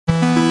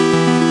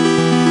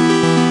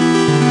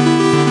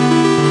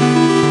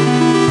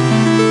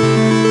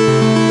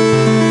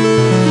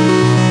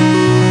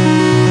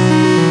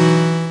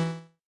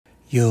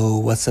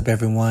What's up,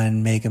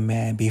 everyone? Mega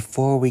Man.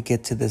 Before we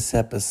get to this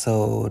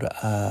episode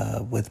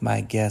with my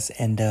guest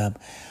Ndubk,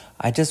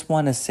 I just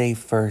want to say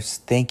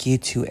first, thank you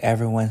to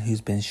everyone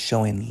who's been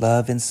showing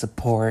love and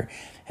support,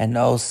 and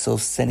also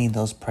sending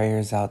those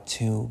prayers out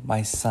to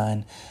my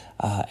son,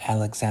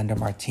 Alexander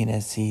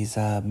Martinez. He's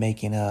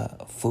making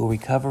a full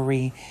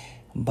recovery,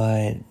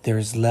 but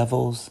there's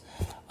levels.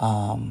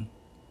 Right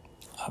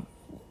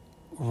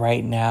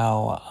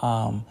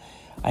now,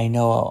 I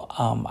know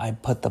I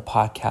put the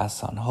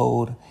podcast on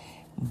hold,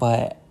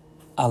 but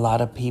a lot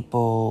of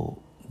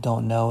people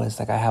don't know. It's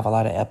like I have a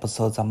lot of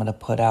episodes I'm going to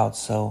put out.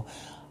 So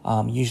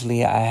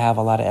usually I have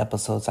a lot of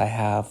episodes I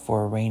have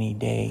for a rainy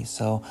day.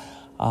 So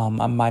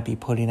I might be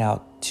putting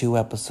out 2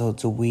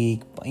 episodes a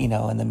week, in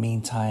the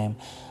meantime,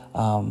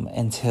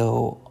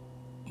 until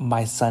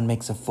my son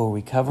makes a full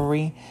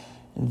recovery.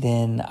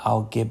 Then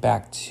I'll get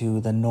back to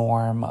the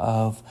norm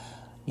of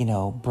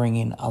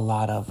bringing a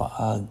lot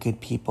of good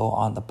people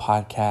on the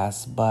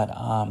podcast. But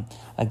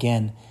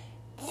again,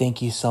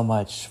 thank you so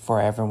much for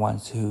everyone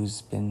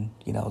who's been,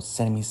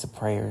 sending me some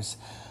prayers.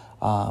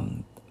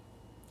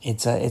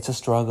 It's a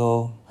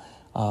struggle.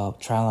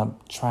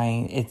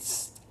 Trying.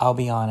 I'll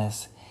be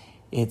honest.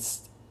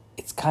 It's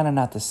kind of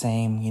not the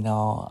same,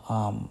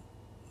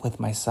 with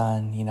my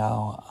son.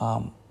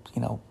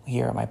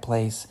 Here at my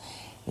place,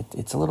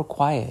 it's a little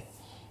quiet,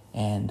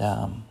 and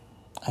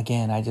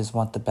again, I just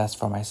want the best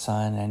for my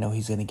son. I know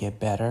he's going to get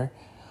better.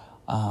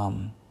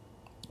 I'm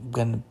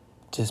going to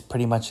just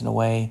pretty much in a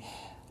way,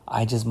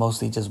 I just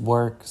mostly just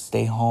work,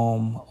 stay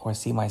home, or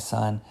see my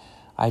son.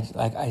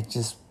 I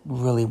just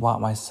really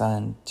want my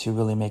son to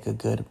really make a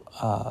good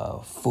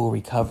full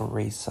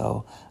recovery.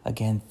 So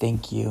again,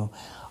 thank you.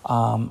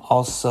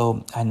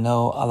 Also, I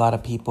know a lot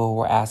of people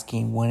were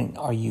asking, when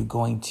are you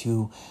going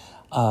to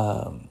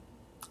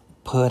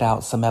put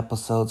out some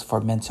episodes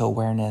for mental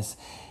awareness?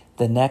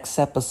 The next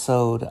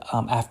episode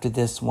after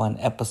this one,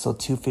 episode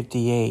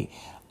 258,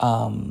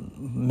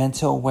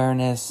 mental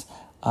awareness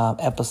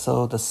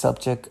episode, the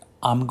subject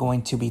I'm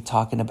going to be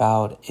talking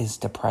about is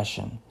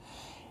depression.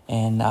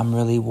 And I'm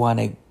really want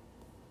to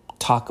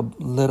talk a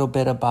little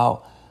bit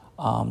about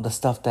the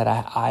stuff that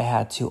I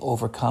had to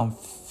overcome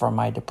from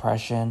my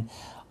depression.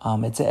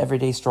 It's an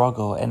everyday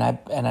struggle, and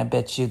I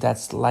bet you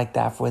that's like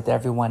that with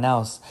everyone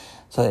else.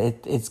 So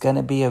it's going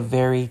to be a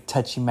very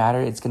touchy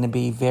matter. It's going to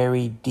be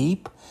very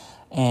deep.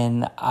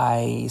 And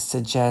I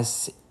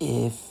suggest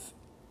if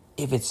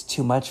it's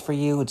too much for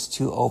you, it's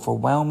too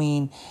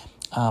overwhelming,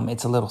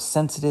 it's a little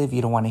sensitive,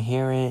 you don't want to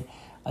hear it,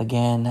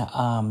 again,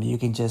 you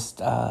can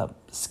just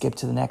skip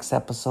to the next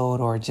episode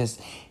or just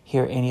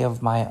hear any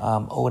of my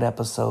old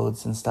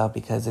episodes and stuff,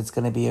 because it's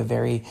going to be a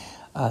very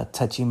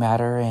touchy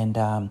matter. And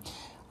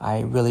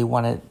I really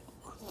want to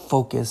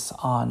focus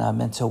on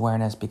mental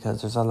awareness,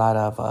 because there's a lot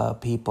of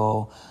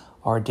people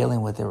who are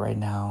dealing with it right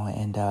now.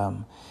 And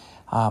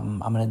I'm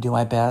going to do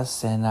my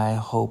best, and I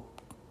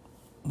hope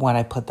when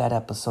I put that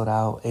episode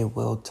out, it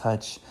will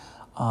touch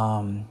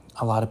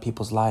a lot of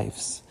people's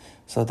lives.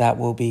 So that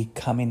will be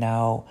coming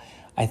out,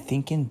 I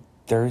think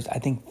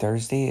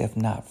Thursday, if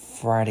not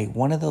Friday,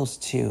 one of those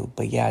two.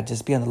 But yeah,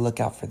 just be on the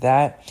lookout for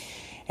that.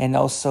 And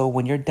also,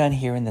 when you're done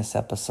hearing this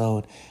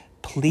episode,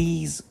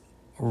 please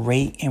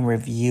rate and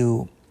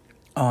review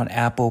on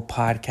Apple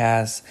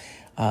Podcasts.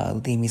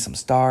 Leave me some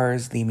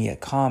stars, leave me a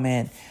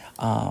comment.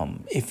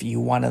 If you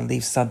want to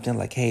leave something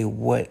like, hey,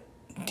 what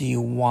do you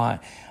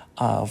want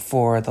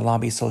for the Long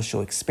Beach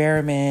Social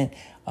Experiment?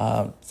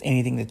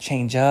 Anything to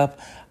change up?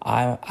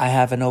 I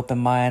have an open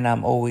mind.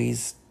 I'm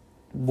always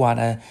want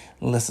to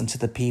listen to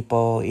the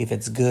people, if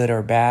it's good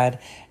or bad.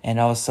 And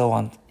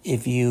also,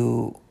 if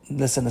you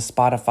listen to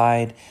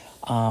Spotify,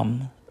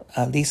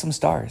 leave some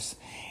stars.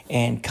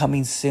 And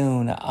coming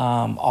soon,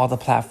 all the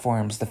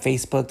platforms, the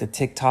Facebook, the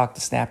TikTok,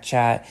 the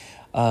Snapchat,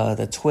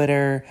 the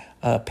Twitter,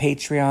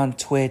 Patreon,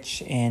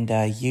 Twitch, and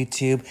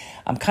YouTube.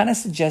 I'm kind of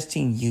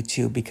suggesting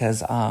YouTube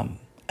because,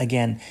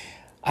 again,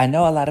 I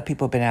know a lot of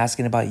people have been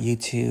asking about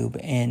YouTube,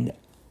 and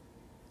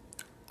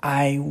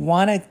I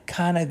want to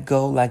kind of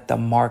go like the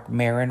Mark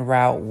Maron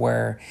route,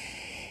 where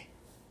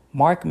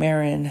Mark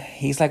Maron,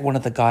 he's like one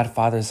of the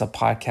godfathers of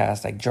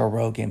podcasts, like Joe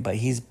Rogan, but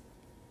he's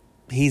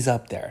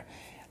up there,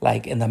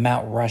 like in the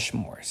Mount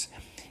Rushmores.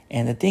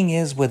 And the thing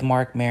is with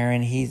Mark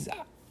Maron,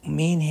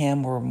 me and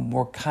him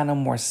we're kind of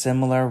more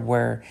similar,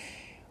 where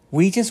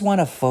we just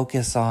want to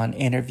focus on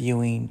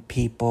interviewing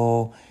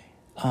people,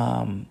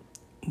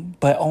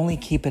 but only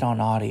keep it on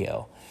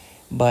audio.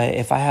 But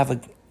if I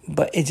have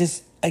but it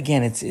just,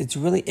 again, it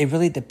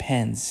really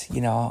depends,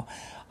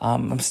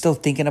 I'm still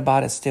thinking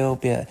about it still,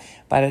 but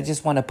I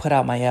just want to put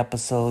out my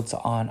episodes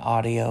on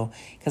audio,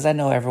 because I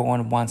know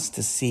everyone wants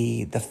to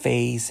see the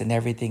face and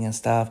everything and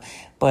stuff.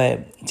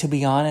 But to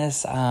be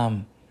honest,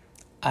 I'm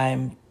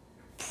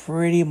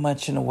pretty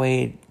much in a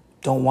way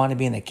don't want to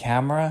be in the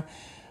camera,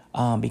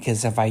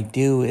 because if I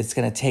do, it's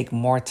going to take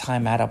more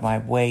time out of my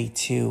way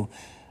to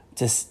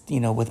just,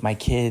 with my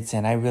kids.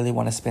 And I really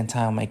want to spend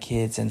time with my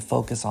kids and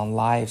focus on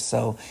life.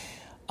 So,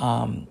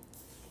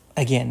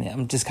 again,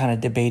 I'm just kind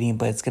of debating,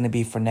 but it's going to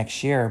be for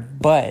next year.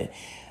 But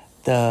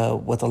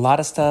with a lot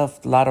of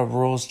stuff, a lot of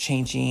rules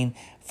changing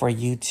for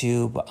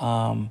YouTube.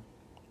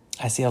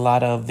 I see a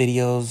lot of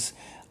videos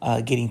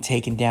getting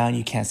taken down.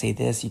 You can't say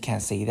this, you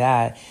can't say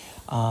that.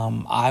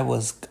 I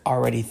was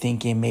already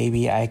thinking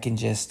maybe I can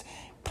just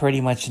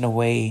pretty much in a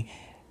way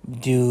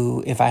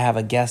do, if I have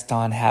a guest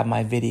on, have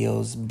my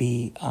videos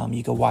be,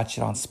 you can watch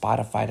it on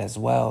Spotify as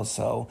well.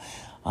 So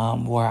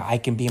where I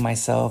can be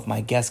myself,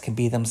 my guests can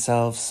be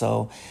themselves.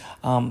 So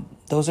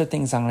those are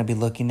things I'm going to be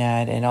looking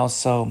at. And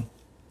also,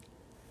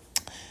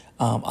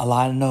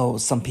 I know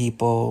some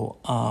people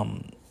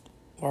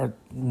or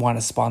want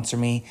to sponsor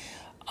me.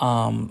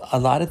 A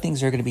lot of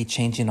things are going to be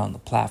changing on the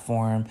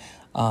platform.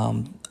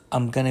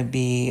 I'm going to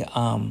be,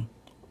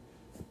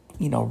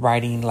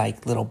 writing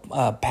like little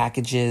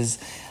packages.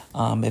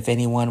 If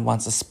anyone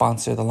wants to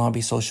sponsor the Long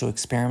Beach Social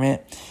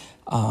Experiment,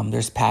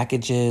 there's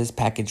packages,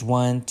 package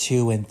 1,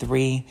 2, and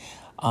 3.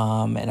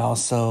 And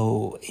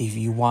also, if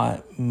you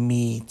want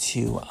me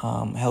to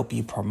help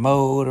you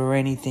promote or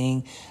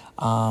anything,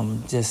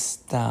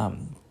 just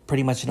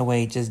pretty much in a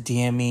way, just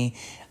DM me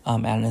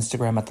on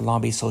Instagram at the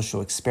Long Beach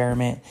Social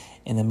Experiment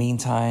in the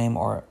meantime,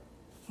 or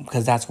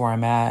because that's where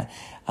I'm at.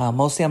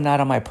 Mostly I'm not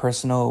on my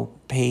personal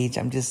page.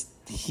 I'm just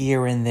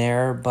here and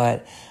there.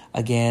 But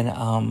again,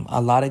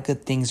 a lot of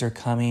good things are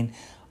coming.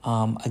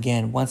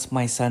 Again, once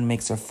my son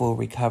makes a full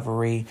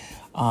recovery,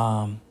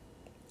 I'm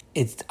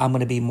going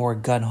to be more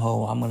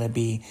gun-ho. I'm going to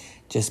be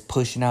just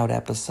pushing out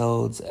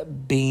episodes,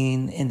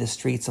 being in the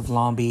streets of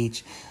Long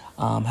Beach,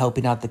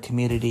 helping out the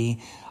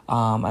community.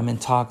 I'm in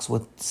talks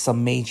with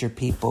some major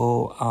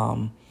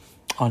people,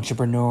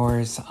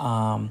 entrepreneurs.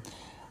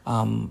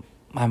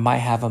 I might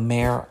have a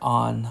mayor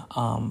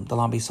on the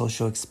Long Beach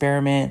Social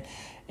Experiment.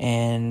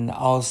 And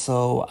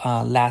also,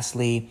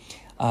 lastly,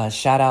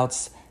 shout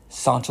outs,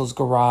 Sancho's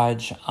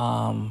Garage,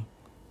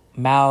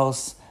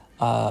 Mouse,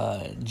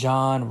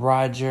 John,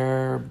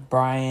 Roger,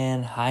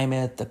 Brian,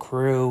 Hymet, the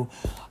crew.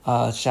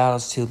 Shout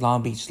outs to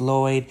Long Beach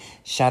Lloyd.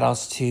 Shout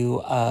outs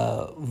to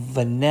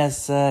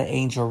Vanessa,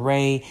 Angel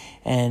Ray.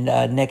 And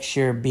next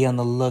year, be on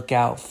the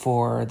lookout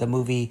for the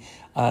movie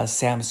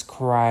Sam's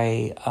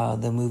Cry,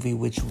 the movie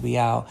which will be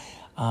out.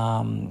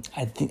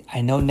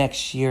 I know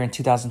next year in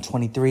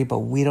 2023, but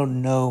we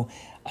don't know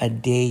a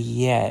day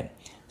yet.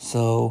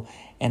 So,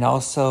 and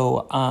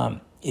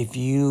also, if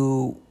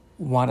you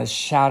want to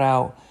shout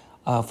out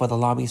for the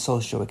Long Beach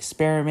Social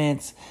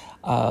Experiments,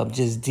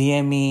 just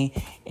DM me,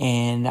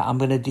 and I'm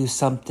gonna do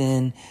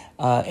something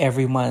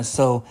every month.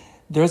 So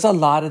there's a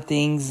lot of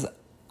things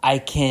I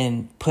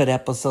can put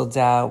episodes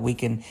out. We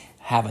can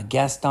have a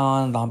guest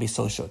on, Long Beach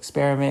Social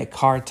Experiment,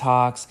 car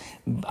talks.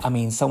 I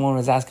mean, someone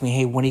was asking me,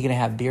 hey, when are you going to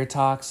have beer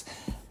talks?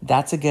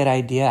 That's a good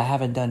idea. I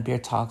haven't done beer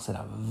talks in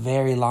a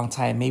very long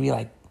time, maybe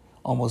like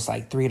almost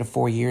like 3 to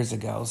 4 years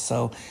ago.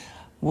 So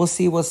we'll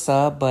see what's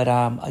up. But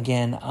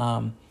again,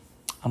 I'm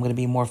going to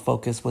be more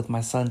focused with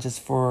my son just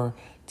for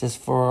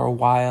a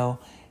while.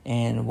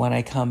 And when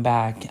I come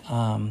back,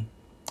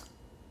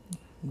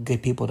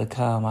 good people to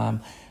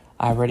come.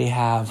 I already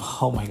have,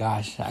 oh my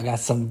gosh, I got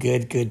some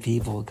good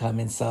people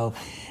coming. So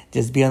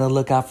just be on the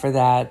lookout for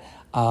that.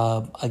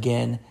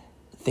 Again,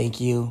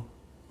 thank you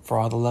for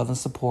all the love and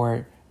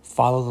support.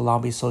 Follow the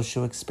Long Beach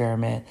Social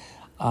Experiment.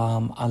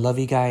 I love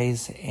you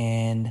guys,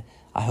 and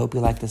I hope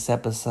you like this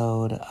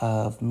episode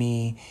of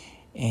me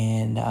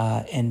and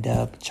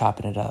Ndubk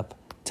chopping it up.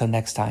 Till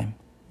next time,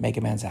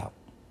 Mega Man's out.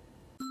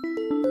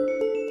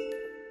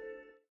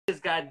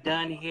 Just got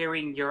done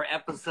hearing your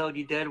episode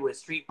you did with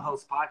Street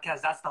Post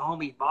Podcast. That's the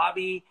homie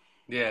Bobby.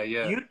 Yeah.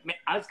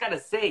 I just gotta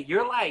say,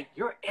 you're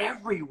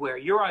everywhere.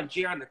 You're on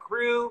J on the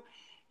Crew.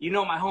 You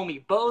know my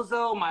homie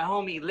Bozo, my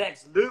homie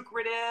Lex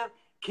Lucrative,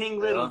 King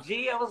Little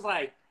G. I was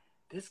like,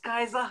 this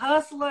guy's a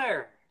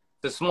hustler.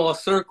 It's a small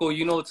circle,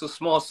 it's a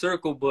small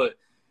circle, but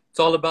it's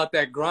all about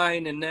that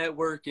grind and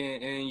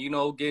networking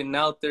and getting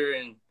out there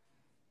and,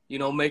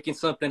 making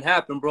something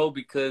happen, bro,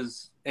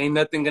 because ain't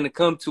nothing going to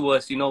come to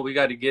us. We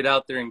got to get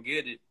out there and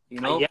get it,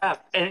 Yeah.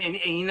 And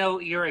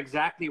you're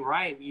exactly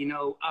right.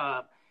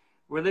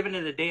 We're living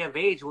in the day of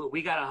age.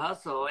 We got to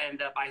hustle.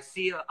 And I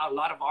see a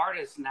lot of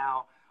artists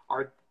now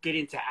are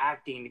getting to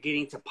acting,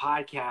 getting to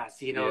podcasts,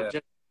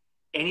 just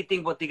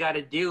anything what they got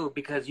to do,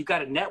 because you got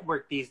to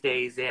network these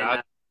days.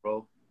 And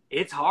bro,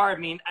 it's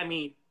hard. I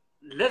mean,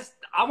 there's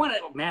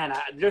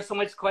so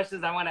much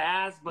questions I want to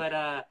ask,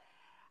 but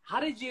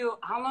how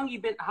long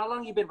you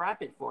been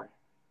rapping for?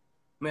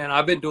 Man,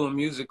 I've been doing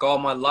music all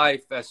my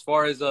life. As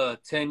far as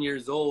 10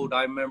 years old,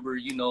 I remember,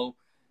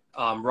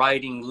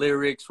 writing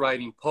lyrics,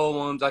 writing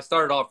poems. I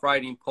started off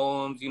writing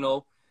poems,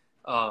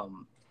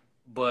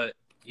 but,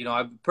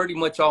 I've pretty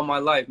much all my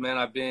life, man.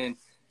 I've been,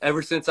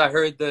 ever since I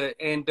heard the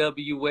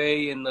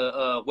NWA and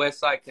the West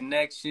Side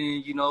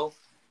Connection, the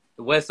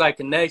West Side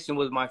Connection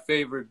was my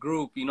favorite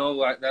group,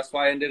 that's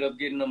why I ended up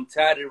getting them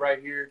tatted right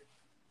here.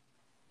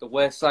 The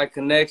West Side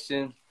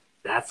Connection.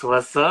 That's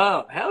what's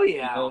up. Hell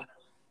yeah.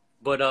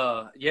 But,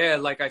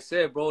 like I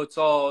said, bro, it's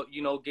all,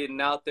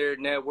 getting out there,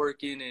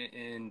 networking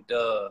and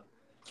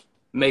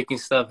making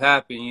stuff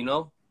happen,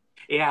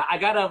 Yeah, I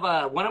got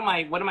one of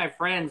my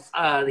friends.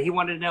 He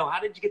wanted to know, how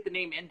did you get the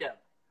name Ndubk?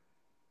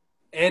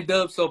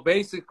 Ndubk. So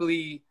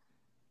basically,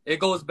 it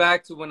goes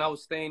back to when I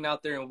was staying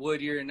out there in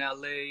Whittier in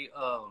LA.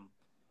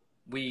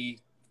 We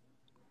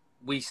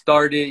we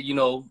started,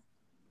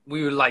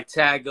 we were like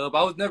tag up.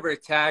 I was never a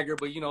tagger,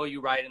 but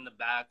you write in the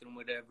bathroom,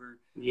 whatever.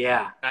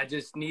 Yeah. I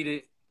just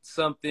needed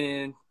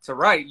something to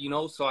write,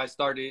 so I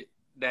started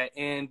that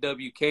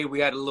NWK. We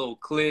had a little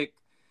clique.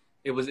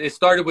 It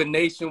started with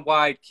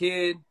Nationwide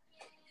Kid.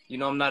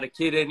 I'm not a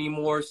kid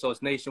anymore, so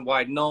it's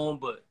nationwide known,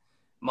 but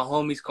my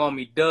homies call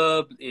me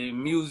Dub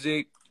in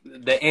music.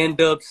 The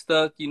N-Dub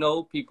stuck,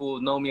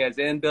 people know me as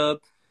N-Dub.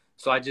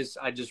 So I just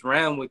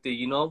ran with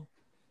it.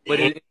 But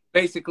it's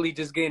basically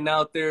just getting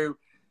out there.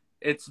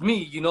 It's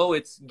me,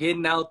 it's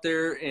getting out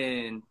there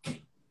and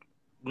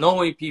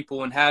knowing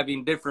people and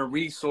having different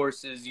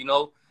resources.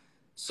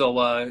 So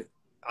I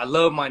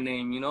love my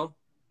name.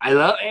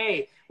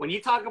 Hey, when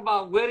you talk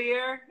about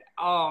Whittier,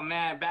 oh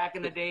man, back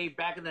in the day,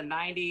 back in the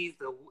 90s,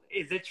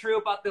 is it true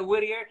about the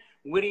Whittier?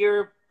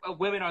 Whittier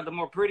women are the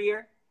more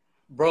prettier?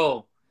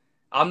 Bro,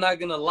 I'm not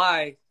gonna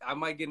lie, I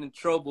might get in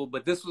trouble,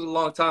 but this was a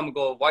long time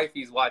ago.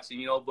 Wifey's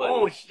watching, but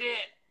oh shit,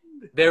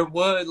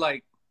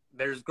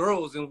 there's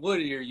girls in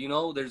Whittier,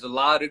 there's a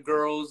lot of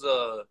girls.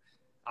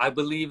 I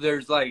believe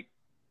there's like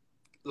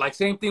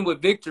same thing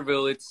with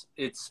Victorville.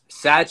 It's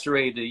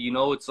saturated,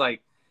 It's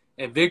like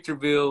in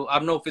Victorville, I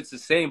don't know if it's the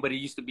same, but it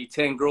used to be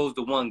 10 girls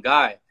to one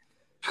guy.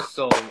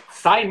 So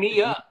sign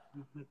me up.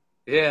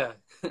 Yeah.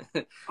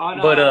 Oh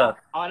no, but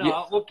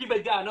yeah. We'll keep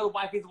it down. I know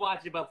wifey's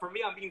watching, but for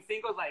me, I'm being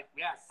single. Like,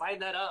 yeah, sign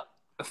that up.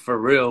 For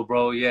real,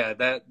 bro. Yeah,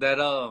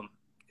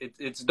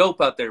 it's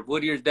dope out there.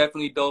 Whittier's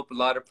definitely dope. A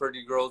lot of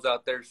pretty girls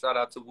out there. Shout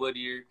out to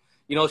Whittier.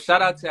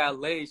 Shout out to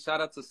LA.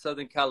 Shout out to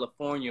Southern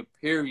California.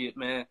 Period,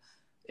 man.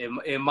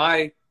 In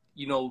my,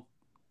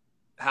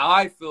 how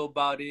I feel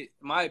about it,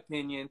 my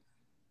opinion,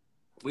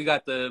 we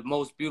got the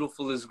most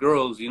beautifulest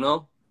girls.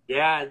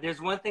 Yeah,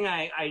 there's one thing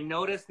I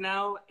noticed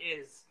now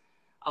is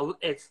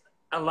it's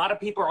a lot of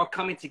people are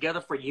coming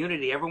together for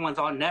unity. Everyone's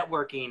on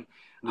networking.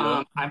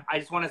 Yeah. I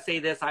just want to say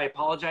this. I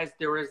apologize.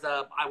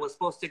 I was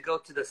supposed to go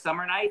to the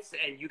summer nights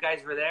and you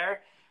guys were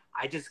there.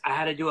 I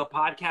had to do a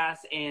podcast.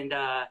 And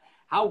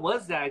how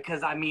was that?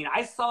 Because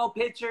I saw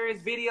pictures,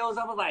 videos.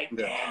 I was like,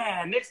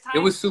 yeah, next time. It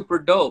was super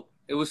dope.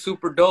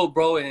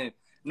 Bro. And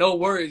no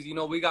worries.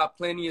 We got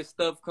plenty of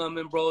stuff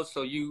coming, bro.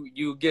 So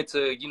you get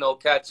to,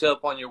 catch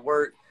up on your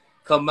work,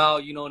 come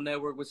out,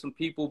 network with some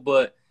people.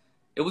 But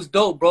it was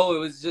dope, bro. It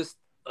was just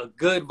a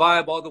good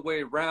vibe all the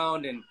way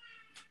around. And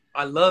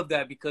I love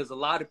that because a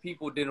lot of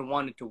people didn't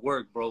want it to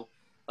work, bro.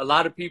 A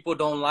lot of people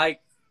don't like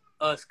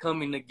us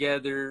coming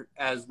together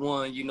as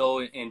one,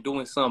 and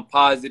doing something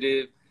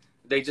positive.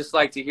 They just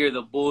like to hear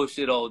the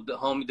bullshit. Oh,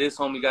 this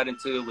homie got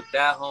into it with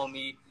that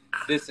homie,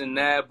 this and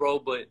that, bro.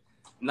 But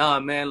nah,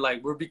 man,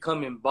 like we're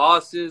becoming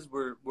bosses.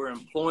 We're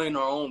employing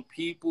our own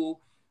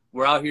people.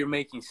 We're out here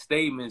making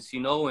statements,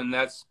 and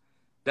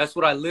that's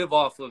what I live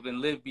off of and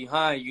live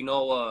behind,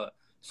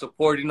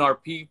 supporting our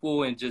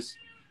people and just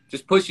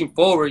pushing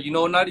forward,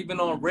 not even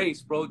on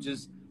race, bro,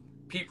 just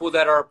people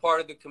that are a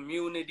part of the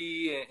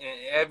community and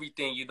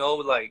everything,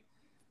 like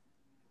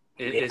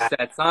it's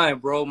that time,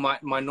 bro,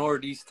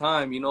 minorities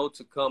time,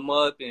 to come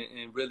up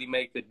and really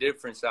make a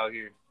difference out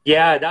here.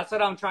 Yeah, that's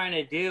what I'm trying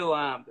to do.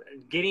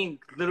 Getting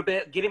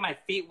my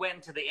feet wet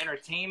into the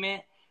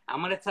entertainment. I'm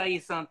going to tell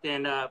you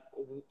something.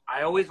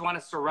 I always want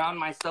to surround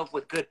myself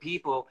with good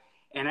people.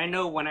 And I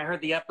know when I heard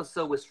the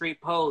episode with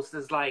Street Post,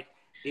 it's like,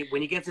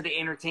 when you get to the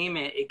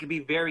entertainment, it can be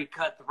very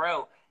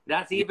cutthroat.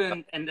 That's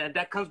even, and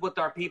that comes with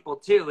our people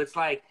too. It's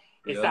like,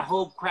 it's that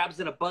whole crabs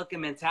in a bucket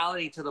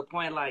mentality to the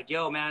point like,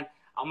 yo, man,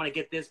 I'm going to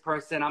get this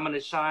person. I'm going to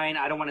shine.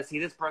 I don't want to see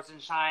this person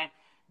shine.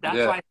 That's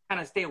why I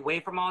kind of stay away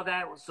from all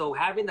that. So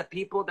having the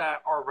people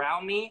that are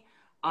around me,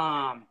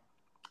 I'm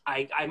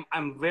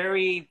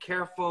very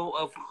careful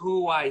of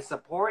who I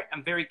support.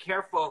 I'm very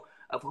careful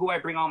of who I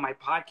bring on my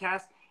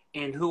podcast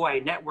and who I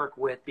network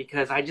with,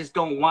 because I just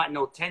don't want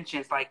no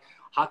tensions. Like,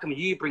 how come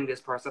you bring this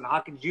person?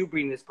 How come you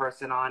bring this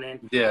person on? And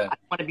I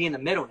want to be in the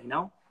middle,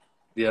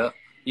 Yeah.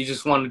 You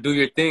just want to do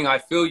your thing. I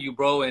feel you,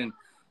 bro. And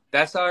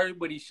that's how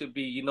everybody should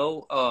be,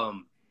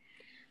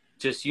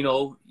 just,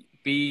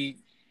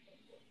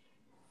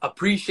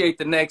 appreciate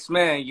the next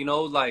man,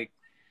 like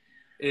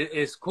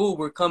it's cool.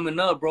 We're coming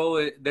up,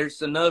 bro.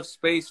 There's enough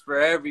space for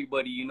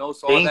everybody, so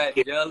all that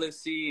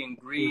jealousy and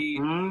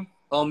greed,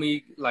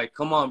 homie, like,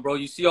 come on, bro.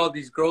 You see all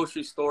these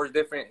grocery stores,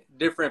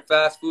 different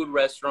fast food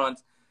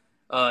restaurants.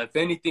 If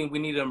anything, we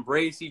need to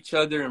embrace each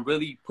other and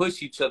really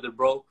push each other,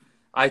 bro.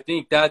 I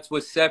think that's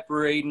what's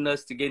separating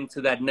us to get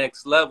into that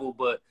next level.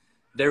 But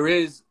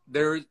there's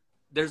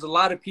a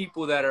lot of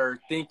people that are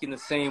thinking the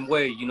same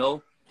way,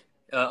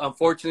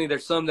 Unfortunately,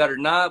 there's some that are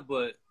not,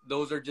 but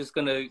those are just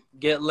going to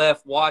get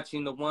left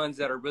watching the ones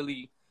that are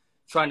really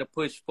trying to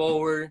push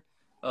forward.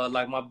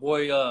 Like my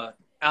boy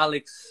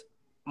Alex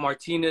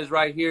Martinez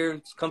right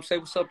here. Come say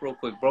what's up real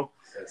quick, bro.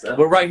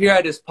 We're right here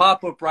at this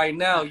pop-up right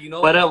now,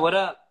 What up?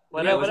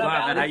 What up,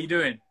 man? How you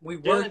doing? We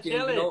working,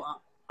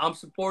 I'm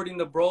supporting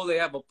the bro. They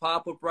have a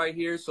pop-up right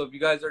here. So if you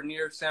guys are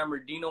near San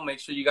Bernardino, make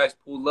sure you guys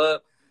pull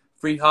up.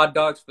 Free hot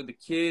dogs for the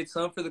kids,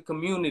 some for the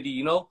community,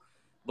 you know.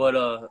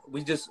 But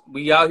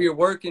we out here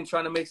working,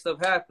 trying to make stuff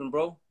happen,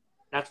 bro.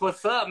 That's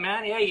what's up,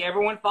 man. Hey,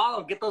 everyone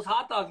follow. Get those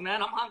hot dogs,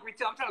 man. I'm hungry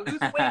too. I'm trying to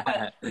lose weight,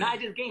 but now I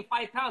just gained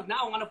 5 pounds. Now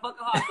I want to fuck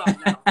a hot dog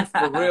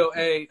now. For real.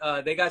 Hey,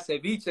 they got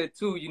ceviche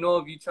too. You know,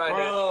 if you try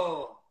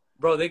to,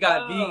 bro, they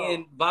got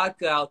vegan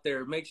vodka out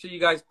there. Make sure you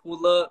guys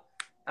pull up.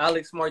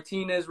 Alex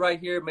Martinez right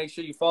here. Make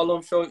sure you follow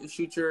him.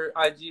 Shoot your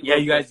IG. Yeah,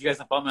 you guys can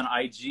follow me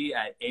on IG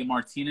at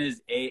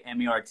amartinez,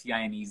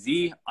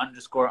 AMERTINEZ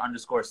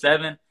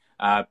 __7.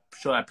 I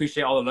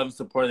appreciate all the love and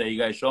support that you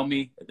guys show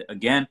me.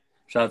 Again,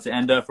 shout out to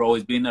Enda for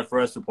always being there for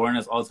us, supporting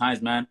us all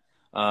times, man.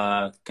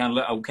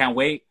 Can't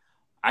wait.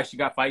 I actually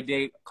got fight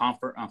date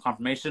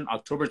confirmation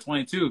October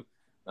 22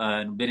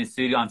 in Bidding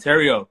City,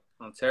 Ontario.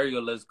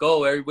 Let's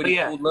go. Everybody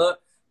pull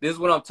up. This is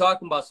what I'm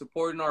talking about,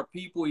 supporting our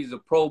people. He's a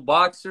pro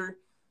boxer.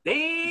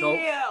 Damn. So,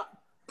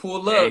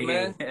 pull up,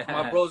 man.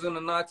 My bro's going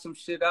to knock some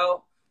shit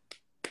out.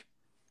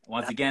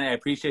 Once again, I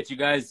appreciate you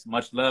guys.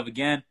 Much love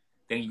again.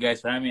 Thank you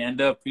guys for having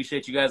me.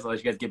 Appreciate you guys. I'll let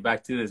you guys get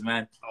back to this,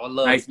 man.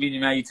 Nice meeting you,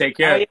 man. You take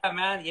care. Oh, yeah,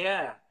 man.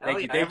 Yeah.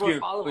 Thank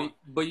you.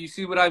 But you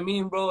see what I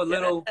mean, bro?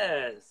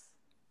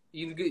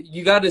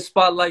 You got to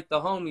spotlight the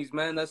homies,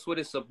 man. That's what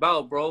it's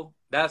about, bro.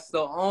 That's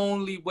the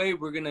only way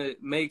we're going to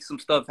make some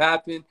stuff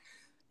happen.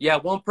 Yeah,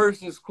 one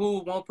person is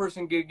cool. One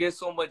person can get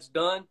so much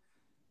done.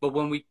 But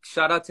when we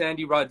shout out to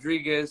Andy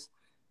Rodriguez,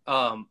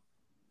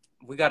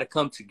 we got to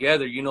come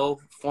together, you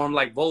know, form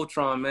like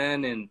Voltron,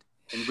 man, and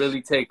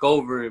really take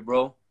over it,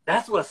 bro.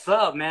 That's what's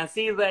up, man.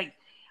 See, like,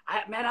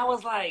 I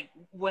was like,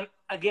 when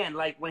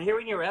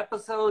hearing your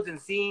episodes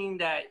and seeing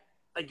that,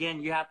 again,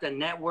 you have to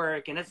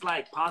network, and it's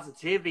like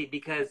positivity,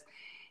 because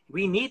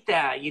we need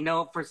that, you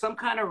know, for some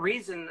kind of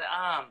reason.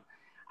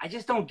 I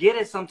just don't get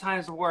it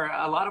sometimes, where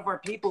a lot of our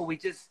people, we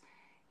just,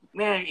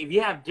 man, if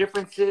you have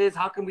differences,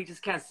 how come we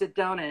just can't sit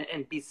down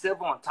and be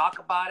civil and talk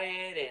about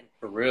it? And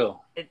for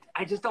real,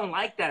 I just don't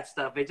like that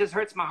stuff. It just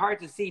hurts my heart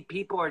to see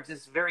people are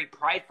just very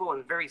prideful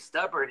and very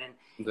stubborn. And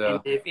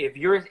if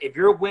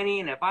you're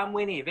winning, if I'm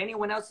winning, if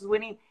anyone else is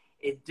winning,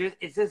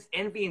 it's just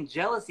envy and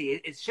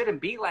jealousy. It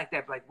shouldn't be like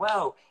that. Like,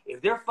 well,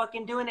 if they're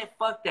fucking doing it,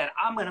 fuck that.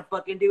 I'm gonna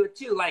fucking do it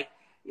too. Like,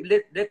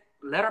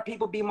 let our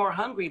people be more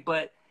hungry.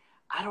 But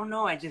I don't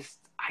know. I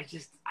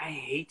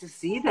hate to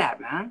see that,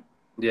 man.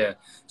 Yeah.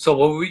 So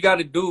what we got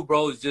to do,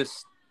 bro, is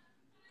just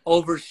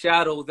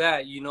overshadow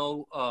that, you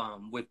know,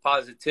 with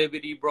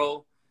positivity,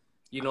 bro.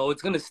 You know,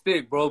 it's going to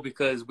stick, bro,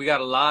 because we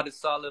got a lot of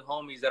solid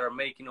homies that are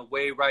making a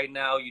way right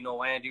now. You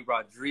know, Andy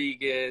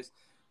Rodriguez.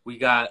 We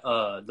got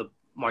the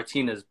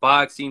Martinez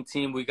boxing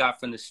team. We got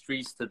From the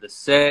Streets to the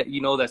Set.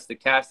 You know, that's the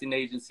casting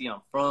agency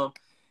I'm from.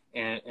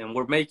 And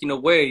we're making a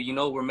way, you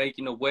know,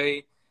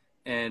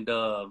 And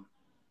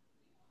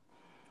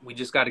we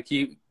just got to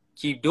keep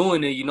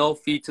doing it, you know,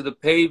 feet to the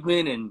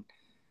pavement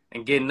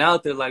and getting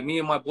out there. Like me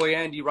and my boy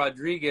Andy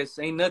Rodriguez,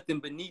 ain't nothing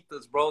beneath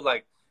us, bro.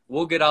 Like,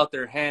 we'll get out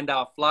there, hand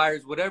out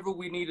flyers, whatever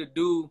we need to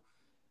do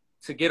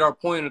to get our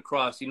point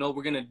across. You know,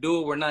 we're going to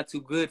do it. We're not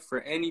too good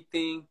for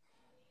anything.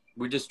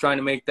 We're just trying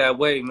to make that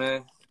way,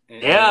 man.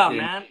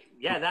 Man.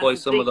 Yeah,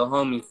 that's some of the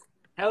homies.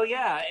 Hell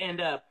yeah. And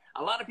a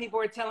lot of people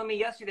were telling me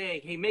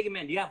yesterday, hey, Mega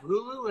Man, do you have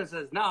Hulu? And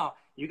says, no,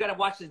 you got to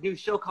watch this new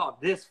show called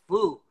This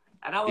Food.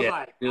 And I was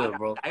I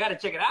got to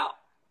check it out.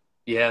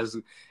 Yeah,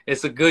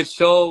 it's a good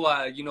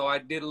show. You know, I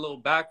did a little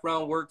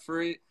background work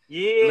for it.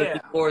 Yeah.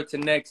 Looking forward to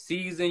next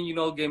season. You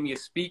know, give me a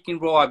speaking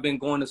role. I've been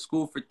going to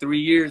school for 3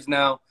 years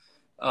now,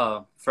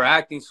 for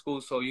acting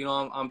school. So, you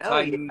know, I'm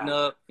tightening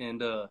up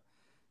and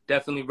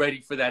definitely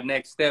ready for that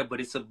next step.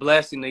 But it's a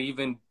blessing to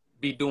even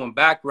be doing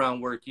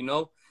background work, you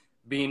know,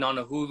 being on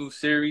a Hulu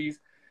series,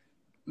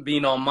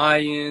 being on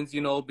Mayans,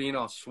 you know, being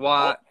on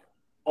SWAT.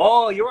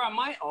 Oh, you're on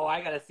my. Oh,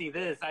 I got to see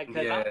this. I'm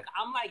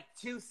like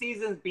 2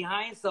 seasons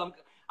behind, so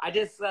I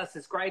just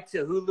subscribed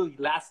to Hulu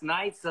last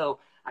night, so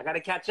I got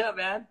to catch up,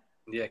 man.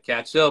 Yeah,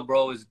 catch up,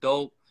 bro. It's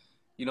dope.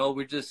 You know,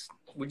 we're just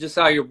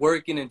out here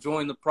working,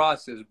 enjoying the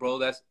process, bro.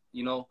 That's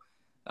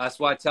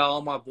why I tell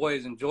all my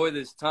boys, enjoy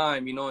this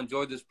time, you know,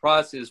 enjoy this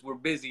process. We're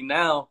busy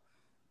now,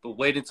 but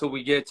wait until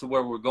we get to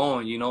where we're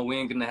going. You know, we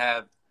ain't going to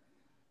have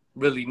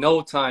really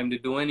no time to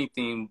do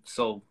anything.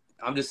 So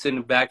I'm just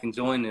sitting back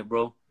enjoying it,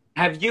 bro.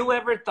 Have you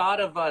ever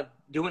thought of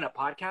doing a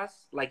podcast,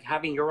 like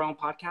having your own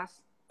podcast?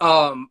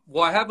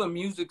 Well, I have a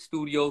music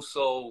studio,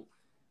 so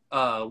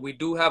we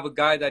do have a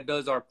guy that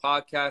does our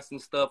podcast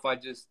and stuff.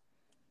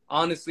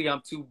 Honestly,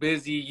 I'm too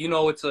busy. You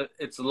know, it's a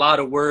lot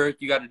of work.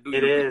 You got to do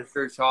your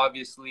research,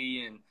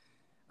 obviously. And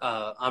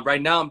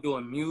right now I'm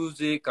doing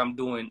music. I'm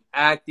doing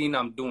acting.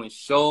 I'm doing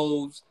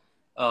shows.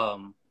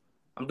 I'm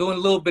doing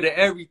a little bit of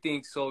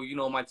everything. So, you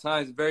know, my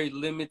time is very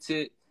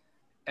limited.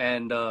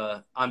 And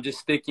I'm just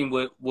sticking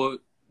with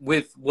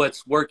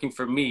what's working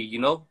for me, you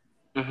know?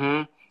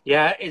 Mm-hmm.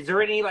 Yeah. Is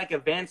there any, like,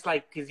 events,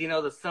 like, because, you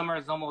know, the summer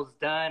is almost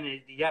done. Do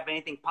you have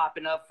anything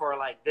popping up for,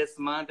 like, this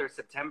month or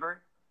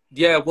September?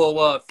 Yeah,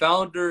 well,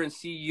 founder and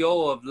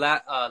CEO of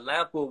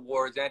Lampa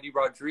Awards, Andy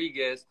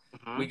Rodriguez,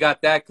 we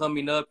got that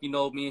coming up. You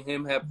know, me and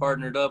him have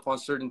partnered up on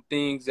certain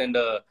things, and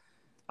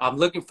I'm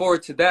looking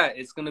forward to that.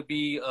 It's gonna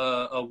be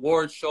a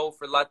award show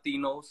for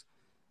Latinos.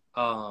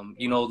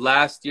 You know,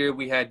 last year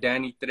we had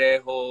Danny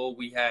Trejo,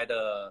 we had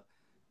I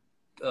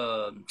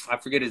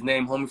forget his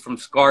name, homie from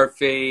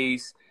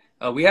Scarface.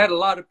 We had a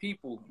lot of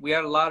people. We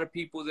had a lot of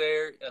people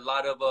there. A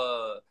lot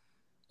of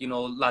you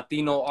know,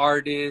 Latino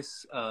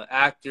artists,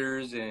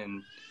 actors,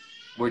 and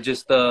we're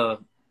just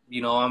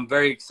you know, I'm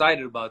very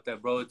excited about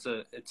that, bro. It's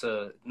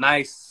a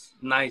nice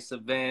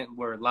event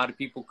where a lot of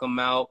people come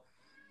out.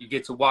 You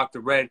get to walk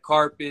the red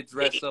carpet,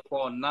 dress up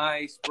all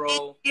nice,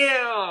 bro.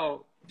 Yeah.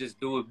 Just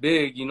do it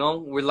big, you know.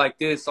 We're like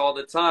this all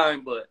the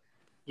time, but I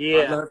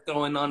Yeah. love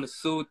throwing on the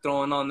suit,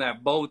 throwing on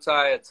that bow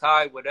tie, a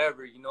tie,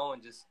 whatever, you know,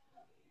 and just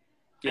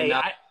getting Hey,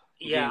 out, yeah,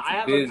 getting I to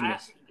have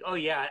business. oh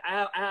yeah,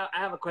 I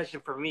have a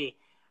question for me.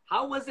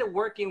 How was it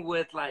working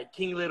with like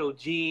King Little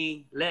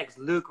G, Lex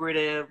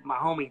Lucrative, my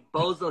homie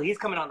Bozo? He's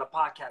coming on the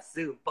podcast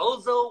soon.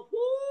 Bozo,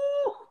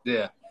 woo!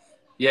 Yeah,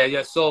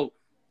 yeah. So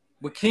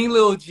with King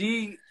Lil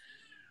G,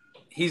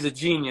 he's a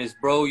genius,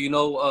 bro. You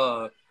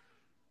know,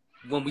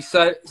 when we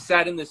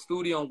sat in the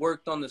studio and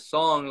worked on the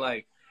song,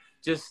 like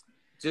just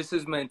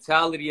his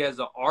mentality as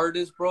an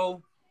artist,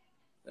 bro,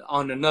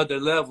 on another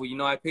level. You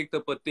know, I picked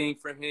up a thing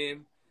from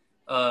him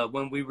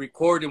when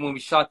we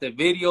shot the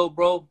video,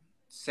 bro.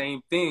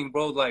 Same thing,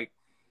 bro. Like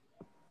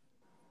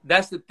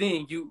that's the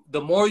thing.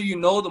 The more you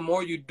know, the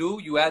more you do,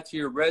 you add to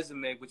your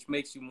resume, which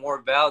makes you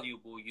more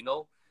valuable. You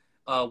know,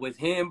 with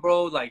him,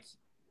 bro, like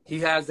he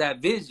has that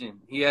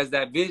vision. He has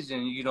that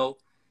vision. You know,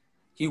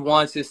 he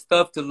wants his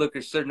stuff to look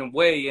a certain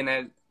way,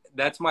 and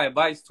that's my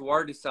advice to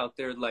artists out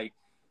there. Like,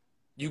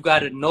 you got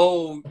to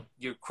know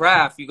your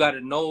craft, you got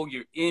to know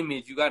your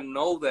image, you got to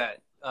know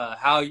that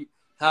how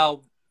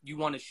you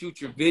want to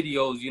shoot your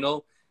videos. You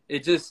know,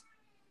 it just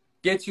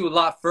gets you a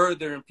lot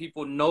further, and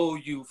people know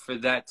you for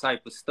that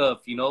type of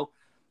stuff. You know,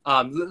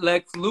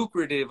 Lex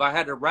Lucrative. I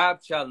had a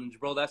rap challenge,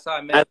 bro. That's how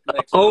I met That's the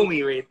Lex Lucrative.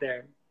 homie right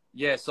there.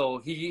 Yeah, so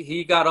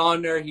he got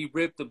on there. He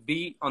ripped the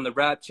beat on the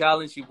rap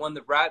challenge. He won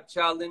the rap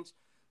challenge.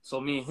 So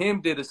me and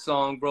him did a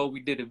song, bro. We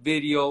did a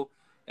video,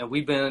 and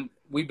we've been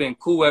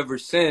cool ever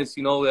since.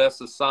 You know, that's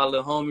a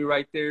solid homie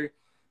right there.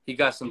 He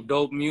got some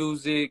dope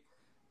music.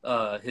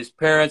 His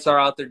parents are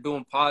out there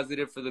doing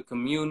positive for the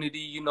community.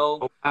 You know,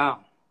 Oh,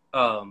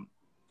 wow.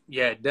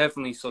 Yeah,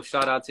 definitely. So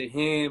shout out to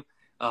him.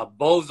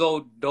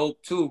 Bozo,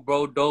 dope too,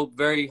 bro. Dope,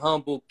 very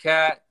humble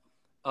cat.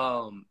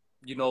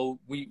 You know,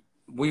 we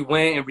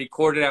went and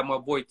recorded at my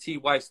boy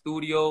TY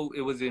studio.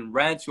 It was in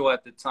Rancho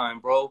at the time,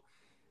 bro.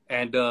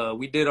 And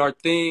we did our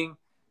thing.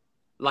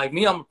 Like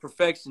me, I'm a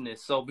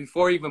perfectionist. So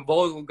before even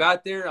Bozo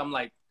got there, I'm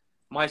like,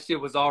 my shit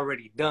was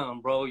already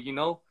done, bro. You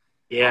know,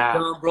 I'm Yeah.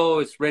 done, bro.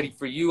 It's ready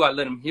for you. I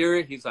let him hear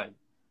it. He's like,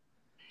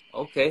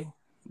 okay,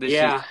 this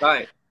shit's Yeah.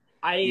 tight.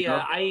 I You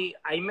know?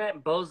 I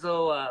met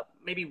Bozo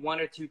maybe one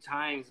or two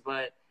times,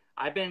 but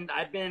I've been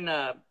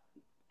a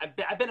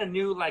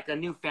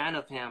new fan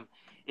of him,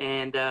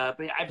 and but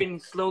I've been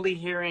slowly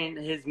hearing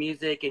his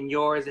music and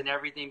yours and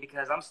everything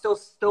because I'm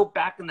still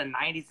back in the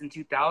 '90s and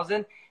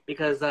 2000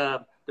 because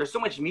there's so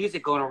much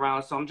music going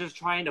around. So I'm just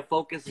trying to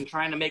focus and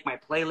trying to make my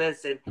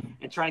playlist and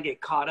trying to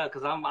get caught up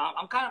because I'm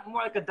kind of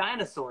more like a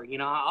dinosaur, you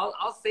know.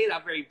 I'll say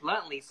that very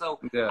bluntly. So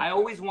Yeah. I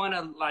always want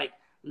to like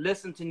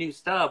listen to new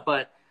stuff,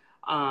 but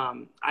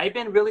I've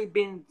been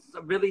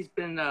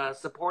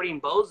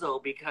supporting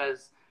Bozo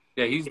because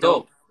Yeah, he's you know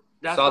dope.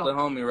 that's Solid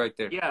homie right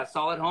there. yeah,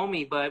 solid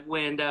homie. But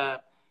when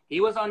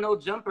he was on No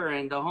Jumper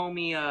and the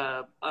homie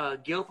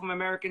Gil from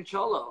American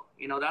Cholo,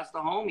 you know, that's the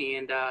homie.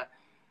 And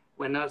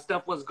when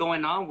stuff was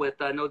going on with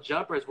No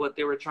Jumpers, what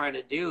they were trying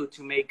to do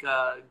to make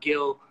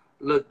Gil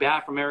look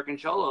bad for American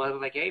Cholo, I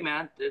was like, hey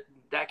man,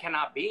 that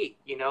cannot be.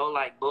 You know,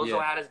 like Bozo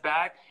Yeah. had his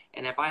back,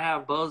 and if I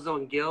have Bozo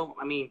and Gil,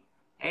 I mean,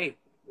 hey,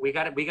 we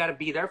gotta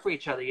be there for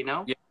each other. You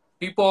know. Yeah.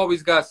 People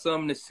always got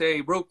something to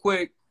say. Real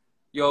quick,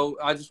 yo,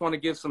 I just want to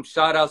give some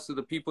shout outs to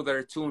the people that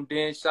are tuned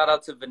in. Shout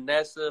out to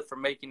Vanessa for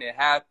making it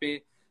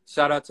happen.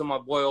 Shout out to my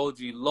boy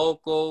OG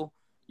Loco.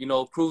 You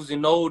know,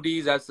 Cruising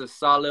Oldies, that's a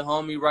solid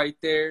homie right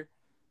there.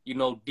 You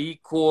know,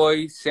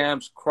 Decoy,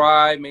 Sam's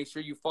Cry. Make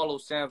sure you follow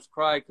Sam's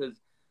Cry because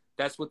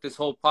that's what this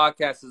whole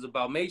podcast is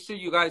about. Make sure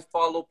you guys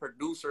follow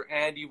producer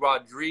Andy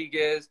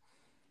Rodriguez.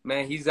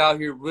 Man, he's out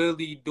here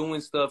really doing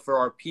stuff for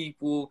our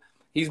people.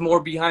 He's more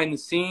behind the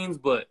scenes,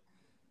 but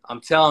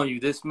I'm telling you,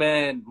 this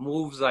man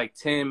moves like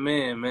 10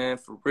 men, man,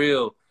 for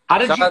real.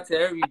 Shout out to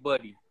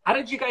everybody. How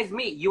did you guys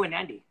meet, you and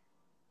Andy?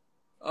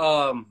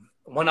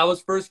 When I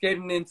was first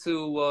getting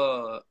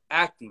into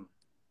acting,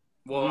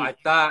 well, I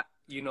thought,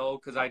 you know,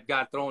 because I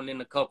got thrown in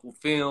a couple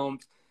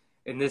films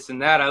and this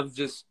and that,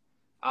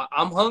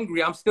 I'm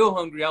hungry. I'm still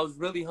hungry. I was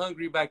really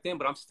hungry back then,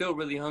 but I'm still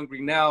really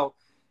hungry now.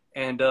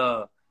 And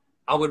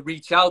I would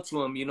reach out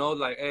to him, you know,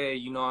 like, hey,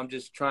 you know, I'm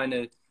just trying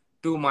to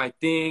do my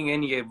thing.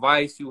 Any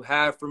advice you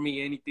have for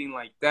me, anything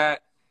like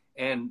that.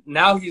 And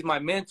now he's my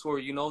mentor,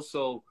 you know,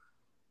 so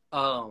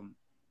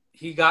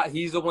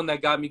he's the one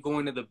that got me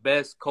going to the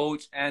best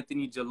coach,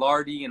 Anthony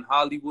Gilardi in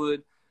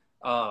Hollywood.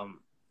 And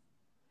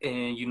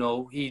you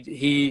know,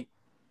 he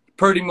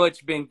pretty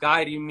much been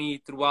guiding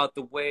me throughout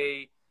the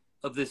way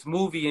of this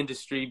movie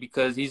industry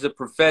because he's a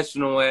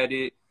professional at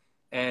it.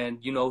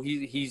 And, you know,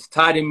 he's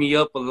tidying me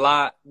up a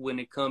lot when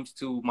it comes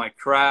to my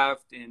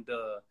craft and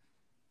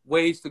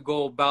ways to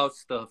go about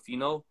stuff, you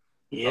know?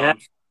 Yeah.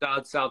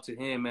 Shouts out to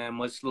him, man.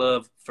 Much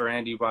love for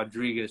Andy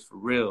Rodriguez, for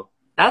real.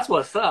 That's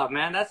what's up,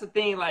 man. That's the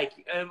thing. Like,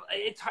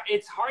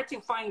 it's hard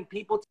to find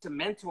people to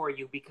mentor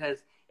you because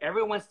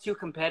everyone's too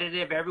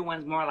competitive.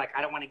 Everyone's more like,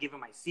 I don't want to give him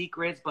my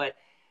secrets, but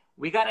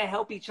we got to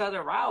help each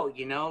other out,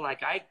 you know?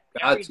 Like,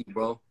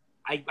 Bro.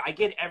 I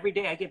get every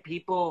day, I get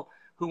people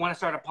who want to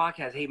start a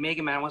podcast. Hey,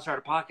 Megan, man, I want to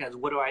start a podcast.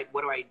 What do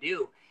I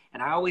do?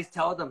 And I always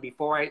tell them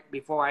before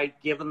I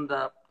give them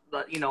the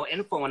you know,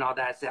 info and all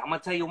that, I say, I'm going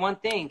to tell you one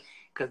thing,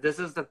 because this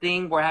is the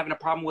thing we're having a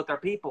problem with our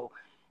people.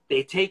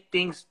 They take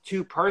things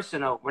too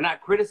personal. We're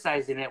not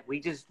criticizing it. We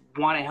just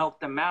want to help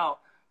them out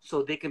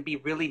so they can be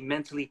really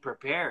mentally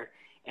prepared.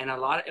 And a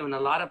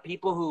lot of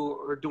people who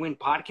are doing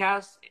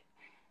podcasts,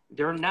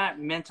 they're not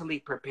mentally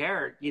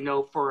prepared, you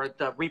know, for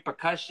the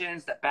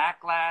repercussions, the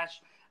backlash.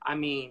 I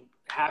mean,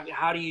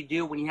 how do you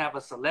do when you have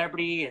a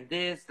celebrity and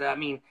this? I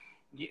mean,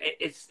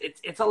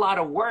 it's a lot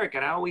of work.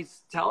 And I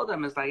always tell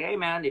them, it's like, hey,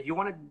 man, if you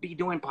want to be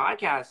doing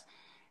podcasts,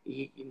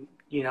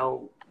 you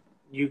know,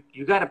 you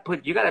gotta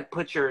put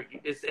your,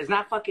 it's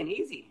not fucking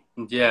easy.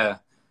 Yeah.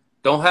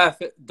 Don't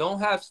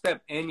have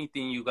step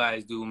anything you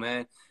guys do,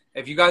 man.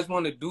 If you guys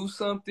want to do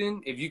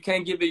something, if you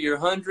can't give it your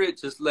 100,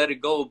 just let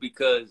it go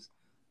because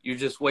you're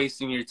just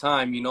wasting your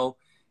time, you know.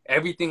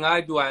 Everything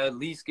I do, I at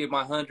least give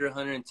my 100,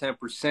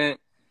 110%.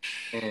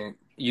 And,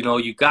 you know,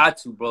 you got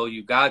to, bro.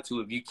 You got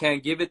to. If you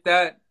can't give it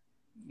that,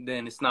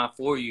 then it's not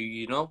for you,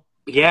 you know?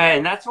 Yeah,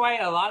 and that's why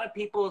a lot of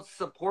people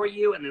support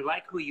you and they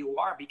like who you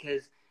are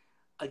because,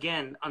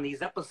 again, on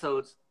these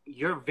episodes,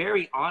 you're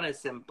very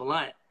honest and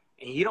blunt.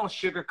 And you don't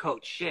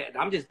sugarcoat shit.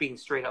 I'm just being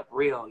straight up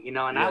real, you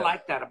know, and I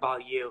like that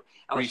about you.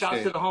 Shout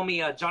out to the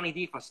homie Johnny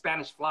D from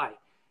Spanish Fly.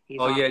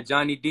 Yeah,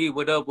 Johnny D,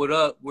 what up, what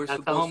up? We're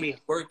supposed to be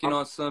working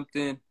on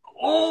something.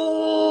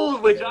 Oh,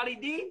 with Johnny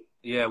D?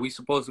 Yeah, we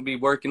supposed to be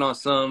working on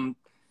some.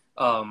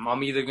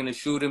 I'm either going to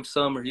shoot him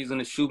some or he's going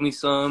to shoot me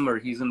some or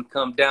he's going to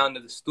come down to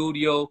the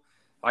studio.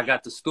 I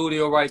got the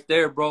studio right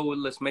there, bro.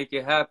 Let's make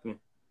it happen.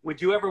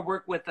 Would you ever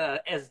work with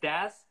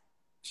Daz?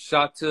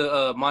 Shout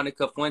to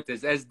Monica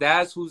Fuentes.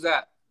 Daz, who's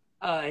that?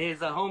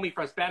 He's a homie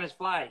from Spanish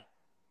Fly.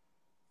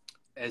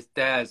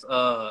 Daz.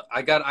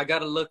 I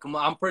gotta look him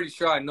up. I'm pretty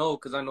sure I know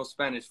because I know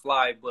Spanish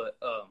Fly, but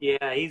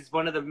yeah, he's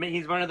one of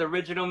the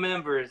original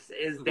members.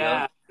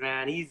 Daz,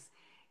 man.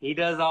 He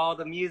does all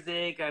the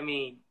music. I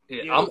mean,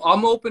 yeah, you know,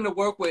 I'm open to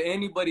work with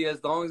anybody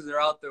as long as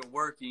they're out there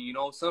working. You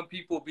know, some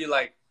people be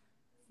like,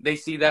 they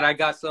see that I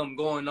got something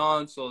going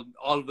on, so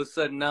all of a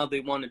sudden now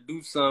they want to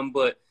do something.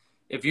 But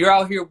if you're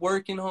out here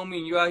working, homie,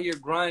 and you're out here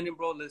grinding,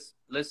 bro,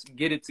 let's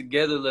get it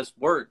together. Let's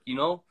work, you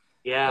know?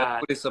 Yeah.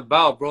 That's what it's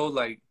about, bro.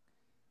 Like,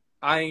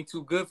 I ain't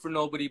too good for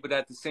nobody, but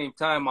at the same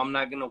time, I'm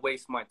not going to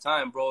waste my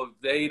time, bro. If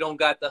they don't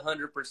got the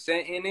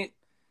 100% in it,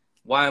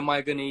 why am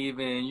I going to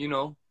even, you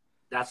know?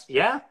 That's,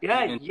 yeah.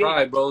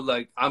 Try, bro.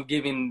 Like, I'm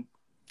giving,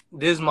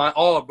 this is my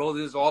all, bro.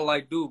 This is all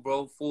I do,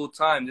 bro. Full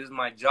time. This is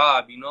my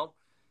job, you know?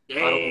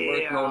 Yeah. I don't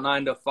work no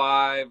 9 to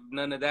 5,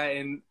 none of that.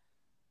 And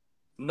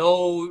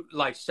no,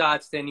 like,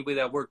 shots to anybody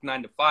that work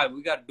 9 to 5.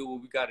 We got to do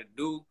what we got to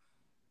do.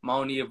 My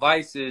only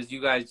advice is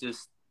you guys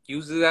just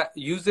use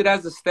it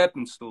as a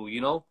stepping stool,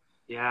 you know?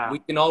 Yeah. We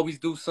can always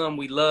do something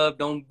we love.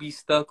 Don't be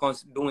stuck on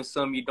doing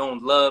something you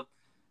don't love.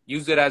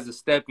 Use it as a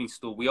stepping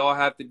stool. We all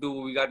have to do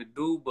what we got to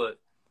do, but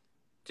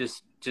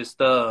just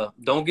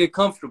don't get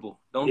comfortable.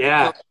 Don't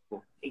get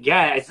comfortable.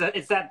 Yeah,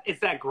 it's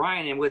that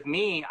grind. And with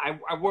me,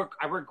 I work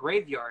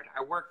graveyard.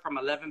 I work from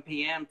 11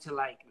 p.m. to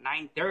like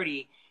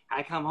 9:30.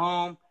 I come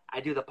home,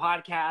 I do the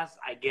podcast,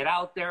 I get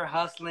out there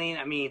hustling.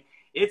 I mean,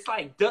 it's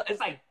like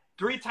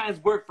 3 times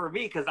work for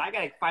me because I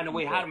gotta find a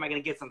way. How am I gonna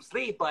get some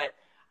sleep? But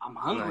I'm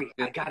hungry.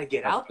 I gotta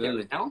get out there.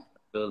 You know?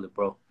 Feel it,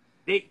 bro.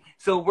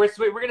 So we're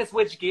gonna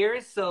switch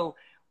gears. So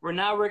we're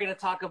gonna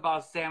talk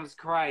about Sam's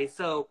Cry.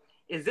 So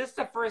is this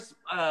the first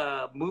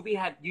movie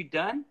have you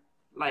done?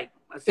 Like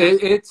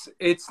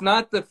it's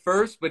not the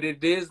first, but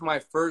it is my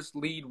first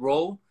lead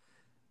role.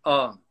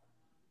 I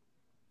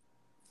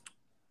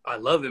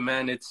love it,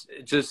 man. It's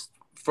just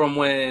from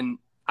when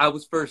I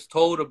was first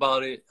told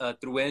about it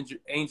through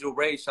Angel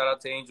Ray. Shout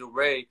out to Angel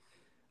Ray.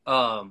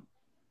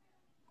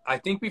 I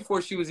think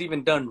before she was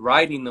even done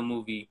writing the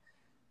movie,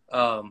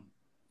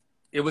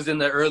 it was in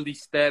the early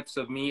steps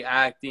of me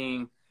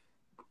acting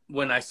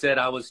when I said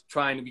I was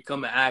trying to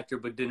become an actor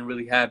but didn't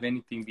really have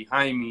anything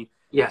behind me.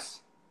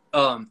 Yes.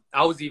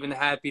 I was even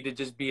happy to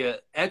just be an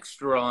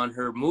extra on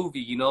her movie,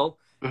 you know?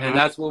 Mm-hmm. And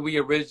that's what we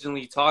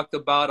originally talked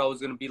about. I was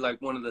going to be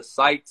like one of the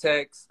side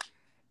techs.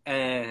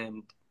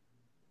 And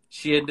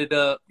she ended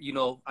up, you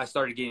know, I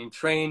started getting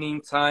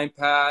training, time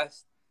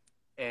passed.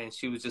 And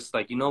she was just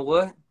like, you know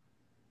what?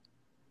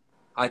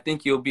 I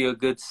think you'll be a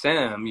good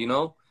Sam, you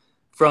know?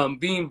 from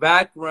being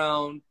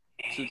background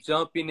to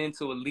jumping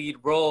into a lead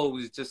role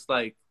was just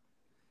like,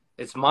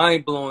 it's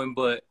mind blowing.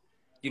 But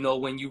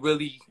when you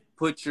really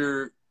put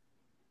your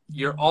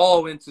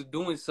all into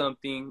doing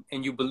something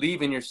and you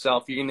believe in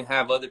yourself, you're gonna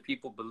have other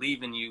people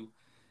believe in you.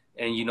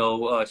 And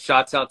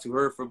shouts out to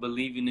her for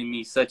believing in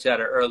me such at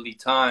an early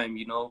time.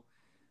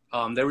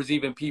 There was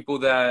even people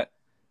that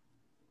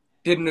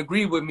didn't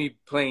agree with me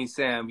playing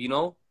Sam.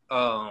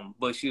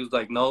 But she was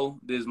like, "No,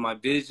 this is my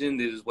vision.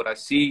 This is what I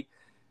see.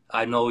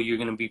 I know you're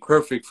gonna be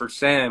perfect for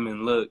Sam."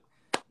 And look,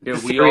 here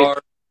we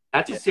are.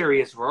 That's a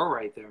serious role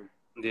right there.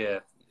 Yeah.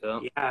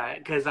 Yeah,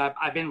 because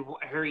I've been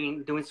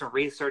doing some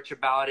research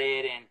about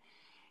it, and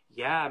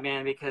yeah,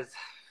 man, because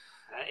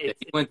he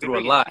went through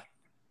a lot.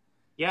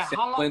 Yeah,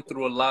 Sam went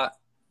through a lot.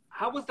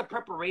 How was the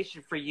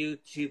preparation for you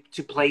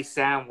to play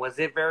Sam? Was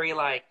it very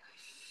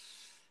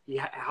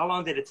how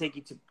long did it take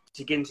you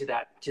to get into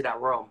that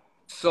role?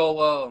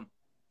 So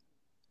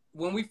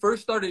when we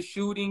first started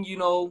shooting,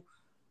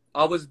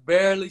 I was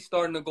barely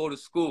starting to go to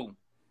school.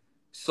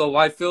 So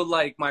I feel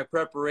like my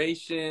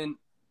preparation,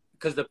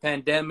 because the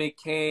pandemic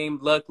came,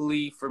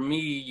 luckily for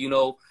me,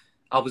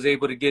 I was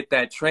able to get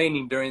that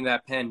training during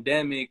that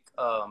pandemic,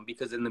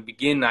 because in the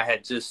beginning I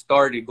had just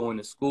started going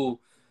to school.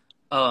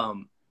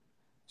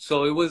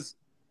 So it was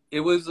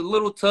a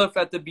little tough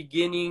at the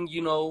beginning,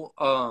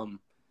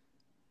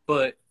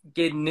 but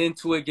getting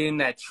into it, getting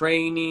that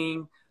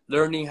training,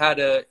 learning how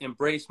to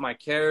embrace my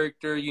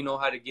character,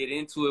 how to get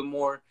into it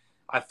more,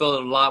 I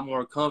felt a lot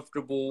more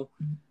comfortable.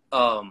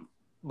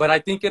 But I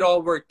think it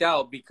all worked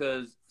out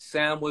because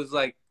Sam was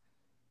like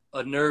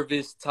a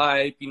nervous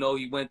type,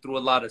 he went through a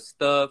lot of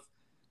stuff.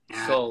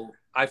 Yeah. So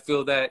I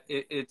feel that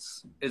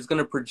it's going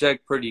to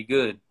project pretty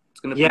good. It's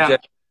going to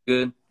project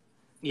good.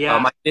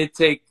 Yeah.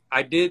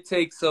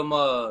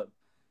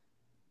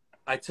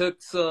 I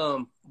took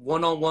some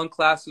one-on-one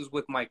classes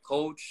with my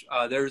coach.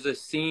 There's a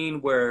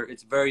scene where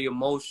it's very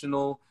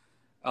emotional.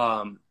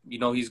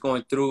 He's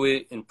going through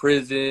it in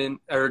prison,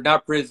 or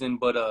not prison,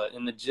 but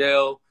in the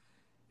jail.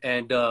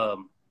 And,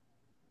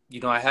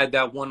 I had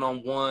that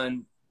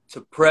one-on-one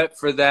to prep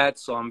for that.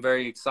 So I'm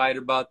very excited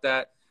about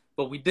that.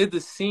 But we did the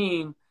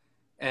scene,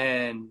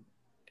 and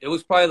it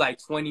was probably like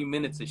 20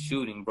 minutes of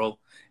shooting, bro.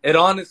 It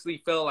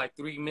honestly felt like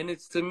 3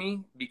 minutes to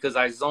me because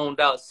I zoned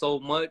out so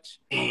much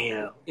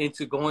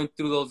into going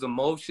through those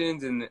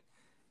emotions. And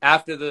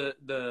after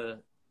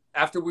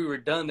after we were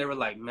done, they were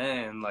like,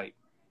 "Man, like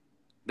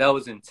that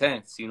was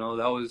intense.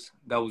 That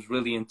was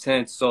really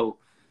intense." So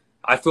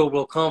I feel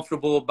real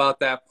comfortable about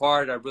that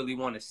part. I really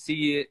want to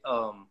see it,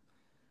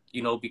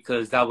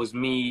 because that was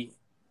me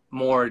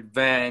more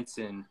advanced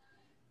and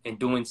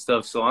doing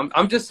stuff. So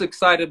I'm just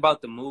excited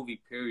about the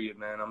movie, period,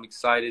 man. I'm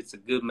excited. It's a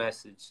good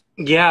message.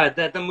 Yeah,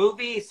 the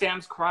movie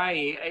Sam's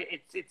Cry,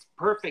 it's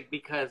perfect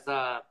because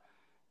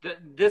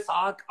this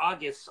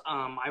August,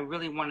 I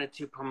really wanted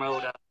to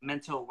promote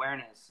mental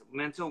awareness.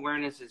 Mental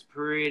awareness is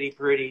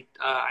pretty.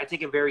 I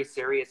take it very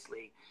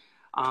seriously.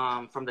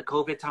 From the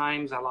COVID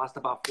times, I lost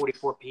about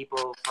 44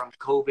 people from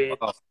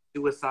COVID,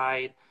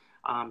 suicide,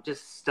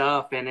 just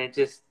stuff, and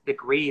the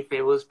grief.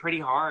 It was pretty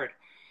hard.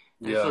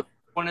 And so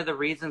one of the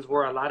reasons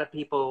where a lot of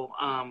people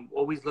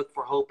always look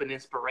for hope and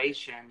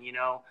inspiration,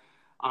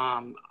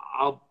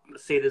 I'll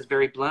say this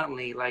very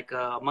bluntly. Like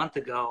a month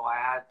ago,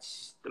 I'm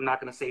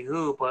not going to say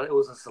who, but it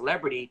was a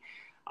celebrity.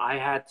 I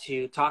had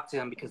to talk to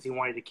him because he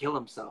wanted to kill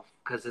himself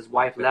because his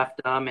wife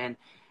left him. And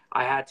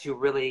I had to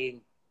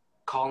really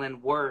call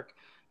in work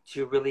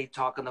to really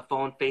talk on the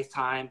phone,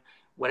 FaceTime,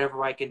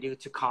 whatever I can do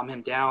to calm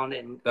him down.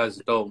 And that's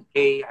dope.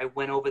 Hey, I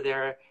went over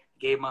there,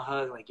 gave him a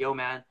hug, like, "Yo,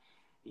 man,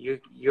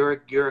 you're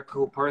a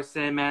cool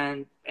person,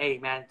 man. Hey,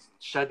 man,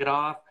 shrug it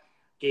off."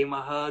 Gave him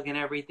a hug and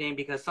everything,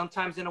 because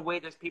sometimes in a way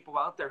there's people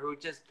out there who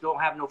just don't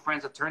have no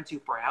friends to turn to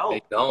for help.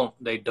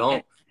 They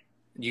don't.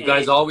 You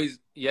guys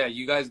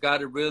got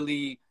to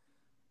really,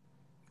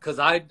 because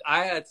I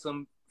had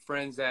some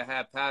friends that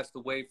had passed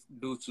away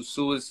due to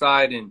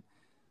suicide, and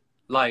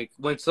like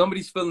when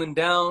somebody's feeling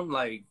down,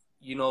 like,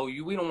 we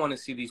don't want to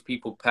see these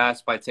people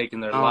pass by taking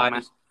their lives.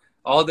 Man.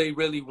 All they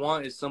really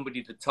want is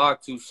somebody to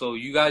talk to. So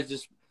you guys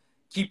just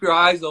keep your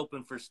eyes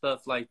open for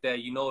stuff like that.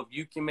 If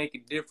you can make a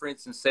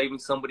difference in saving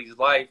somebody's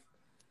life,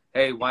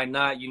 hey, why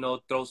not,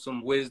 throw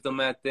some wisdom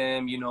at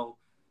them,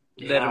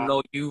 let them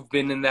know you've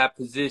been in that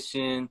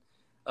position.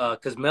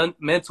 Because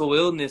mental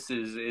illness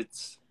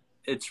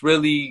it's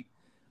really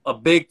a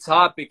big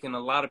topic, and a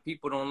lot of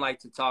people don't like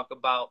to talk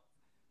about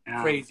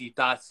crazy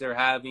thoughts they're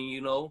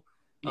having, So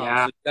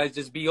you guys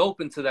just be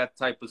open to that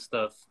type of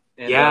stuff.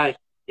 And,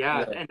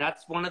 and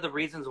that's one of the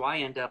reasons why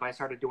I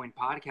started doing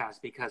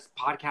podcasts, because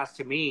podcasts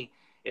to me,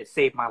 it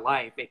saved my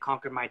life. It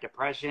conquered my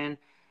depression.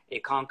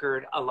 It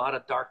conquered a lot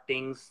of dark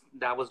things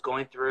that I was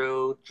going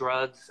through,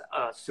 drugs,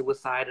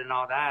 suicide, and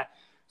all that.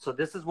 So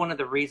this is one of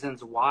the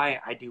reasons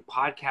why I do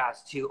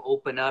podcasts, to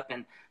open up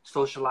and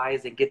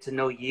socialize and get to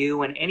know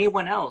you and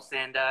anyone else,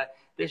 and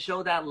to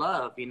show that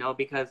love,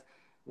 because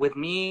with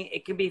me,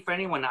 it can be for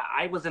anyone.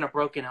 I was in a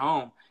broken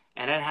home,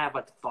 and I didn't have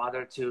a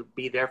father to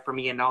be there for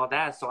me and all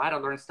that. So I had to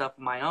learn stuff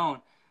on my own.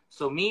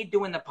 So me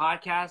doing the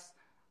podcast,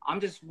 I'm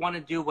just want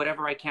to do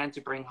whatever I can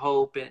to bring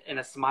hope and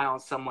a smile on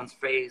someone's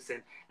face,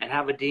 and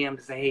have a DM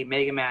to say, hey,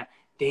 Mega Man,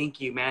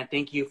 thank you, man.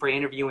 Thank you for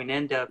interviewing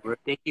Ndubk.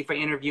 Thank you for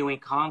interviewing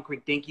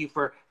Concrete. Thank you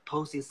for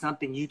posting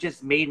something. You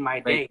just made my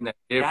day. Making that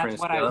That's difference,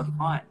 what I yeah.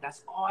 want.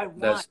 That's all I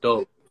That's want.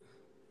 dope.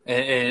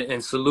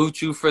 And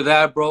salute you for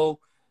that, bro.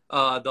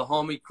 The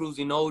homie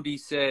Cruising Odie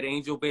said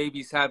Angel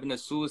Baby's having a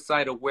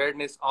suicide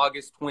awareness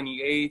August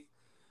 28th.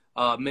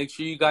 Make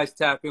sure you guys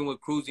tap in with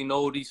Cruising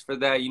Oldies for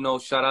that. You know,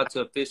 shout out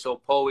to official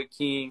Poet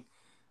King.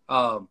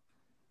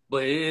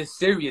 But it is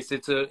serious.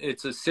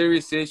 It's a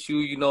serious issue.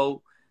 You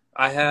know,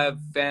 I have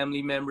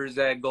family members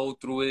that go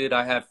through it.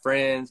 I have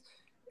friends,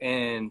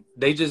 and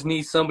they just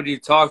need somebody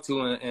to talk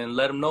to and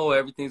let them know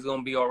everything's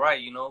gonna be all right.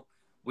 You know,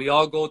 we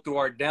all go through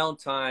our down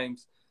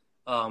times.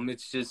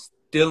 It's just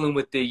dealing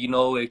with it. You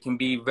know, it can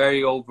be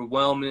very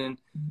overwhelming.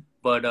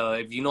 But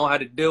if you know how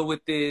to deal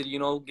with it, you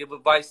know, give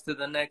advice to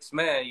the next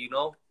man. You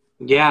know.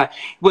 Yeah.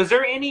 Was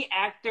there any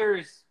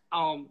actors?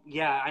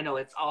 Yeah, I know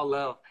it's all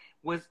love.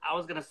 I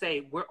was gonna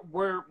say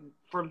we're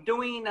from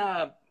doing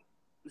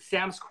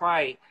Sam's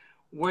Cry.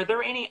 Were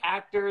there any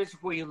actors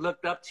where you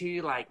looked up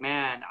to, like,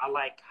 man, I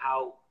like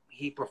how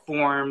he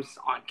performs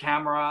on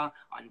camera,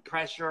 on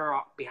pressure,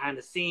 behind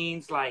the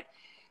scenes? Like,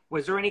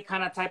 was there any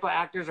kind of type of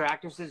actors or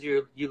actresses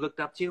you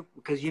looked up to?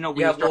 Because you know when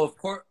Yeah, you start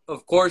well,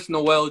 of course,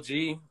 Noel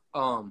G.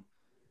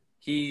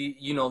 He,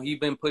 you know, he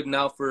been putting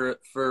out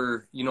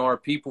for you know our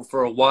people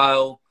for a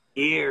while.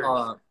 years.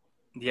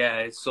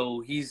 Yeah,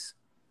 so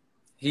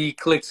he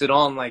clicks it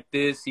on like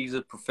this. He's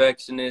a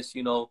perfectionist,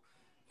 you know.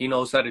 He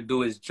knows how to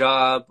do his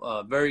job.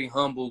 Very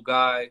humble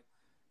guy.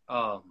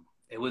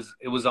 It was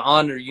an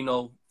honor, you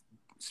know,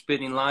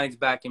 spitting lines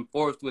back and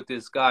forth with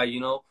this guy, you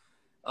know.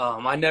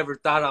 I never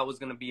thought I was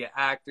gonna be an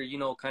actor, you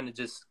know, kind of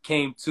just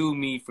came to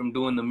me from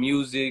doing the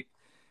music,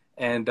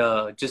 and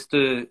just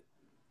to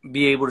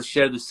be able to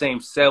share the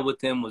same set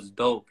with him was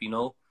dope, you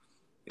know.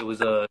 It was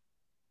a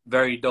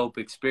very dope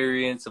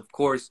experience. Of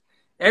course,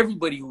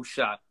 everybody who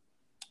shot,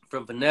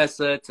 from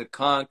Vanessa to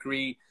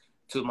Concrete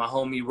to my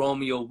homie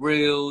Romeo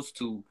Reels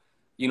to,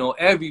 you know,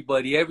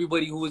 everybody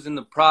who was in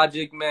the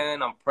project,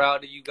 man. I'm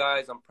proud of you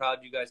guys. I'm proud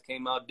you guys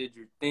came out, did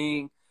your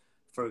thing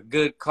for a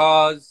good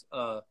cause.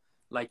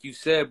 Like you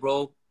said,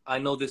 bro, I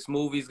know this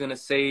movie's gonna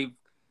save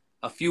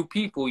a few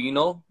people, you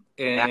know,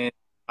 Yeah. and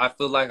I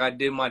feel like I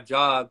did my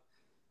job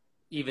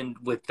even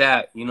with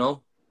that, you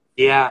know.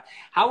 Yeah.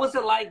 How was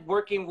it like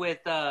working with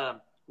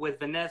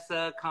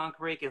Vanessa,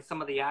 Concrete, and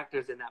some of the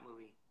actors in that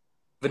movie?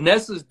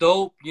 Vanessa's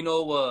dope. You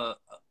know,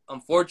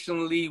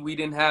 unfortunately, we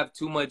didn't have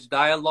too much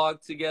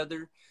dialogue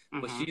together,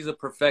 but Mm-hmm. she's a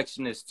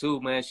perfectionist too,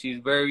 man.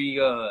 She's very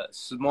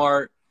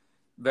smart,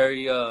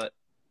 very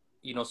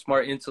you know,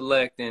 smart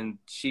intellect, and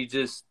she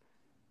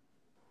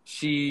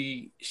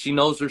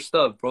knows her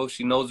stuff, bro.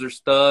 She knows her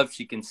stuff.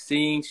 She can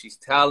sing. She's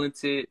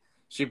talented.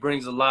 She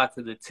brings a lot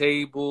to the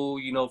table,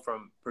 you know,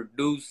 from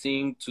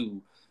producing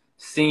to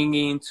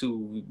singing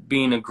to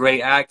being a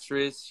great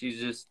actress. She's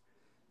just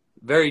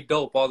very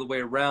dope all the way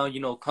around.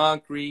 You know,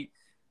 Concrete,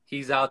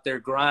 he's out there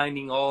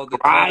grinding all the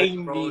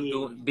time, bro,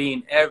 Grinding.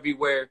 being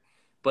everywhere.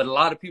 But a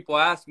lot of people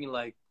ask me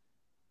like,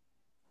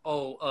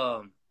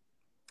 "Oh,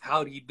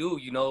 how do you do?"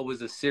 You know, it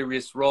was a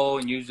serious role,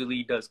 and usually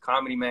he does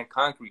comedy. Man,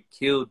 Concrete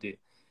killed it.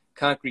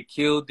 Concrete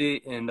killed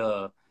it, and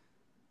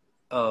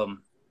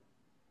um,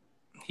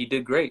 he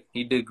did great.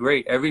 He did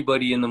great.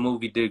 Everybody in the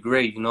movie did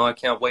great. You know, I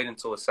can't wait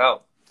until it's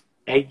out.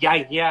 I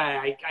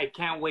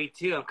can't wait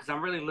too, because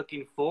I'm really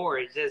looking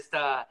forward.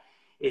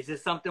 It's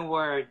just something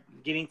where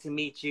getting to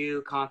meet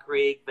you,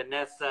 Concrete,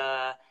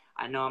 Vanessa.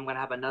 I know I'm gonna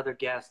have another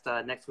guest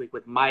next week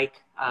with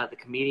Mike, the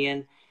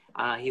comedian.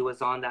 He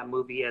was on that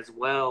movie as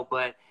well,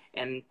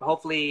 and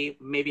hopefully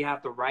maybe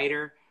have the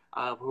writer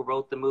who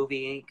wrote the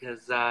movie,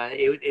 because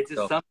it's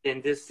just So,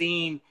 something. Just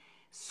seeing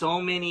so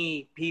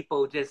many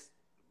people just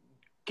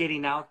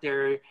getting out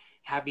there,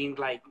 having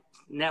like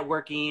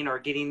networking or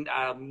getting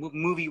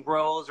movie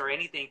roles or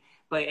anything.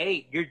 But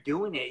hey, you're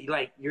doing it.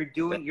 Like you're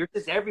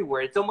just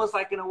everywhere. It's almost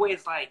like, in a way,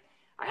 it's like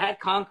I had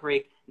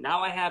Concrete,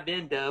 now I have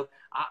Ndubk.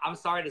 I'm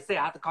sorry to say,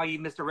 I have to call you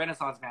Mr.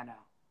 Renaissance Man now.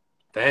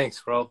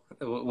 thanks, bro.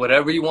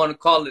 Whatever you want to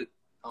call it,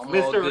 I'm all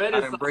Mr. good. I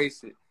Renaissance.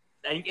 embrace it.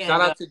 And,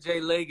 Shout and out to Jay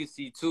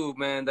Legacy too,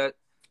 man. That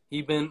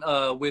he been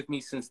with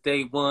me since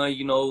day one.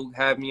 You know,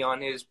 had me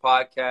on his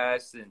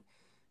podcast and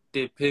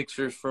did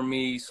pictures for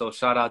me. So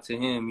shout out to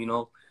him. You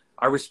know,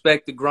 I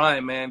respect the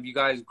grind, man. If you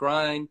guys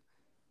grind,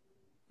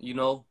 you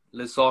know,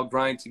 let's all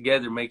grind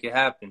together, make it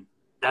happen.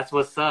 that's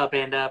what's up.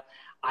 And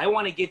I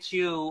want to get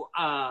you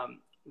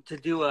to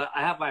do I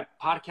have my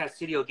podcast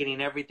studio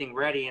getting everything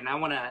ready, and I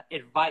want to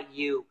invite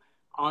you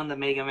on the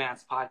Mega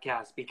Man's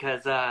podcast,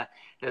 because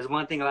there's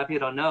one thing a lot of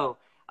people don't know.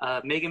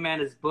 Mega Man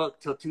is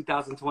booked till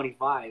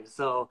 2025.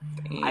 So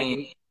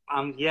I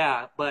can,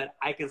 yeah, but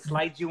I can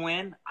slide you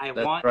in. I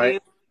That's want right. you.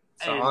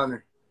 It's an And,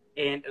 honor.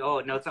 and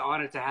oh, no, it's an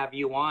honor to have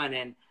you on.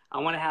 And I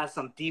want to have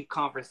some deep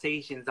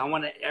conversations. I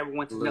want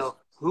everyone to know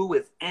who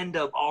is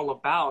Ndubk all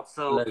about.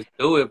 So, Let's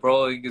do it,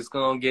 bro. It's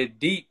gonna get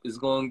deep. It's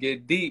gonna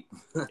get deep.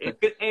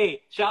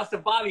 hey, shouts to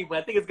Bobby, but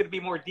I think it's going to be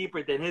more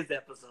deeper than his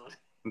episode.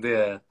 Yeah.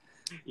 Yeah,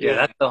 Yeah.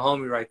 that's the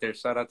homie right there.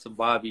 Shout out to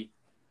Bobby.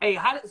 Hey,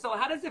 how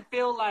does it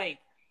feel like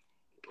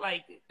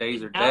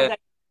Days are now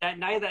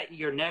dead. that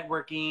you're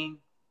networking,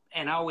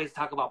 and I always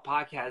talk about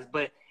podcasts,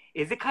 but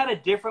is it kind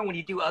of different when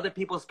you do other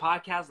people's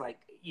podcasts? Like,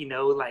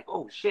 like,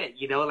 oh shit,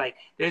 like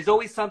there's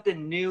always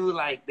something new,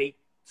 like they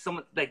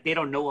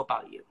don't know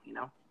about you.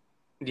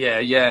 Yeah,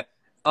 yeah.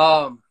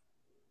 Um,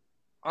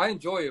 I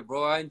enjoy it,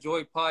 bro. I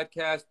enjoy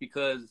podcasts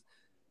because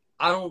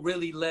I don't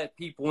really let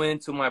people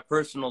into my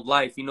personal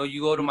life. You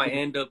go to my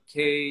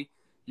Ndubk,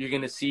 you're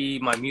gonna see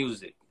my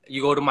music.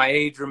 You go to my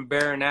Adrian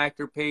Barron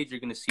actor page, you're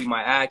gonna see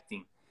my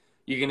acting.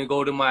 You're gonna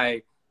go to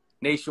my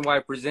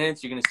Nationwide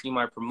Presents, you're gonna see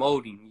my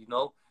promoting.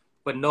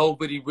 But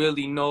nobody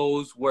really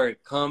knows where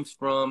it comes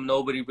from.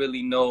 Nobody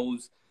really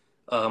knows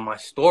my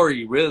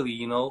story,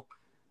 really.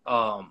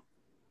 Um,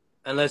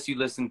 unless you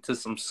listen to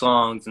some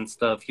songs and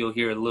stuff, you'll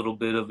hear a little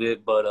bit of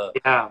it. But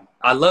Yeah.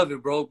 I love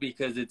it, bro,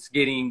 because it's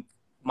getting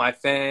my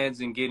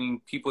fans and getting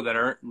people that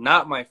are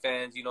not my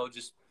fans,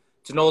 just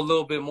to know a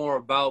little bit more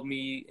about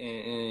me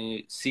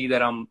and see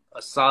that I'm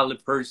a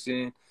solid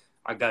person.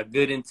 I got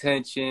good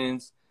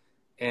intentions,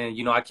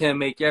 and I can't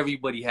make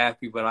everybody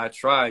happy, but I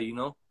try.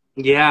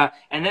 Yeah,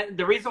 and then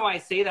the reason why I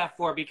say that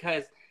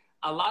because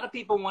a lot of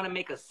people want to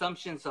make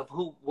assumptions of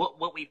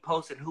what we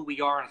post and who we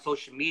are on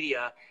social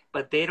media,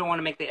 but they don't want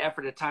to make the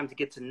effort of time to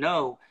get to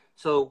know.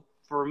 So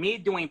for me,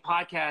 doing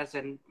podcasts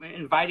and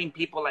inviting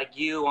people like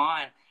you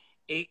on,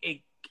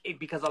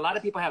 because a lot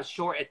of people have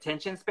short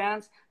attention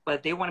spans,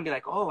 but they want to be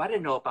like, oh, I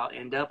didn't know about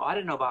End Up, I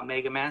didn't know about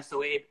Mega Man,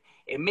 so it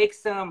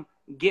makes them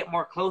get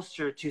more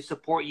closer to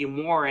support you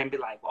more and be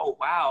like, oh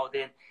wow,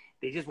 then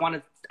they just want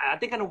to. I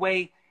think in a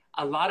way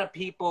a lot of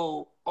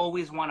people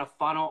always want to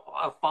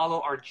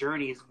follow our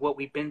journeys, what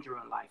we've been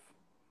through in life.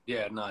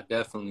 Yeah, no,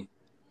 definitely.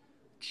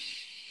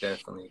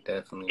 Definitely,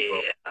 definitely,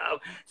 bro. Yeah.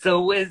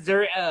 So is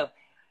there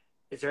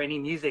any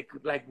music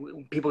like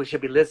people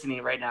should be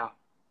listening right now?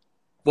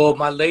 Well,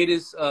 my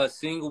latest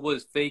single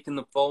was "Faking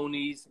the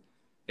Phonies."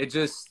 It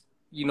just,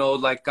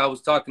 like I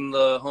was talking to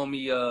the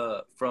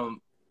homie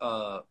from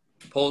uh,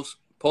 Pulse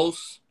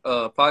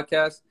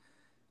podcast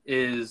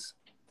is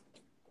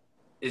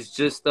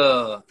just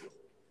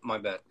my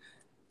bad.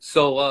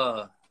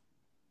 So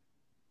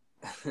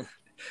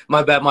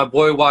my bad. My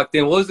boy walked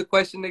in. What was the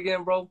question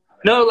again, bro?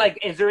 No, like,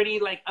 is there any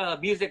like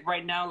music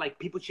right now like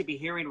people should be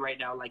hearing right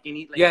now? Like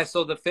any like Yeah.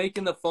 So the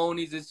 "Faking the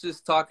Phonies" is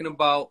just talking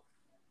about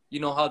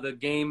how the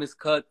game is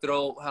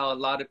cutthroat, how a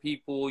lot of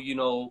people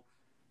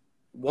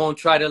won't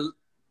try to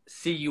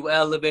see you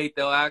elevate.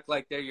 They'll act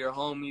like they're your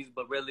homies,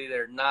 but really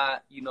they're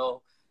not,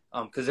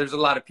 because there's a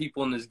lot of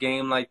people in this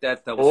game like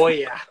that will oh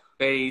see yeah.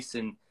 face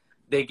and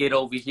they get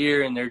over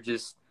here and they're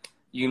just,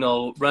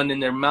 running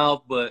their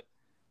mouth. But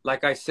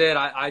like I said,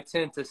 I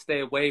tend to stay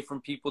away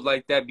from people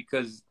like that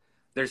because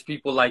there's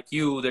people like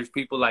you, there's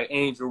people like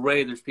Angel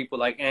Ray, there's people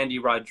like Andy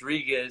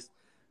Rodriguez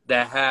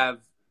that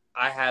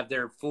I have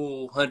their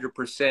full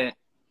 100%,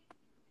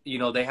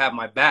 they have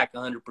my back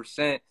 100%.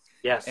 And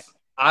Yes.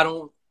 I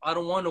don't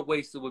want to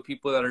waste it with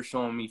people that are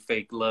showing me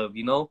fake love.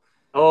 I want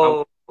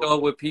Oh to show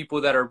it with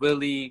people that are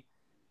really,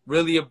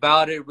 really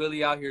about it,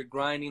 really out here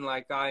grinding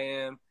like I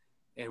am,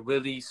 and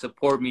really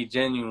support me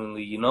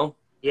genuinely.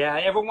 yeah.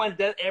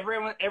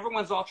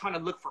 Everyone's all trying to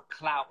look for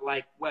clout.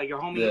 Like, well, your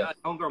homie, Yeah.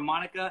 homegirl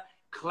Monica,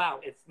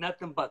 clout. It's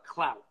nothing but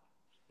clout.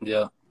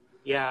 Yeah.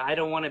 Yeah, I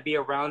don't want to be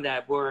around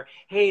that where,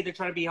 hey, they're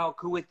trying to be all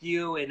cool with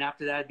you, and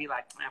after that, I'd be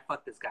like, man,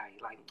 fuck this guy.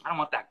 Like, I don't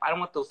want that. I don't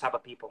want those type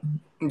of people.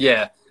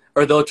 Yeah.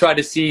 Or they'll try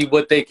to see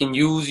what they can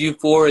use you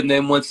for, and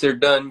then once they're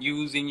done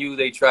using you,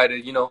 they try to,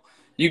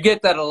 you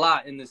get that a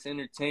lot in this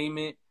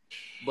entertainment.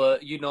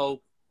 But,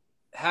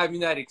 having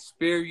that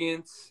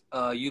experience,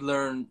 you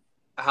learn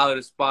how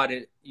to spot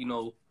it.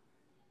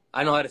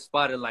 I know how to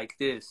spot it like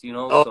this.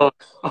 Oh, So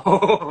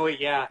oh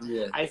yeah,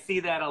 yeah, I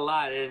see that a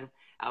lot, and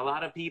a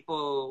lot of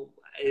people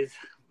is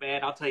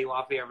man. I'll tell you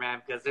off air,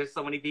 man, because there's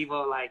so many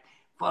people like,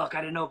 fuck,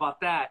 I didn't know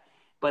about that.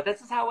 But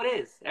this is how it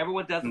is.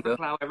 Everyone does it for yeah,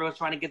 clout. Everyone's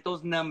trying to get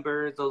those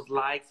numbers, those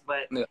likes.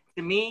 But yeah,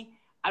 to me,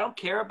 I don't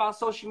care about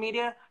social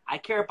media. I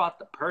care about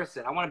the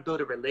person. I want to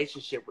build a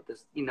relationship with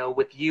this,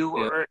 with you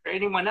yeah. or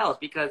anyone else,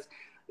 because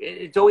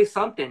it's always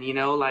something,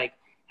 like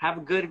have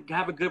a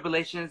good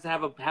relations,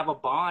 have a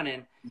bond,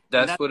 and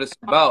That's that's what it's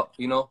about.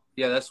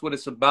 Yeah, that's what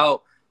it's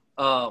about.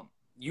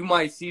 You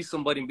might see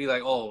somebody and be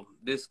like, "Oh,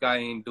 this guy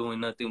ain't doing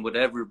nothing,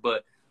 whatever."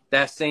 But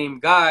that same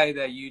guy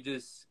that you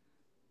just,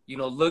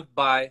 look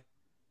by,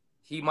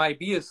 he might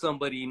be a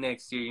somebody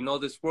next year.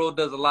 This world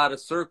does a lot of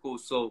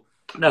circles, so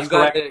that's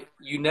correct.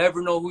 you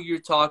never know who you're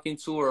talking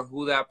to or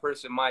who that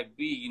person might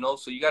be.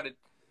 So you gotta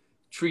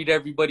treat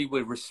everybody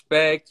with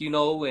respect,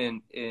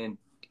 and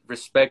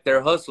respect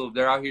their hustle. If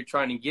they're out here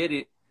trying to get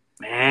it,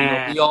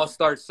 Man, we all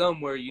start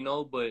somewhere,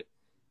 but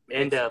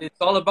end up. it's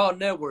all about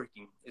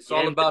networking. It's all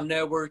End up. about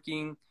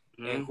networking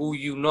and Mhm.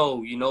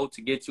 who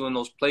to get you in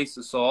those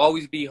places. So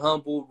always be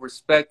humble,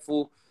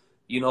 respectful.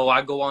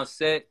 I go on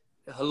set.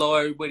 Hello,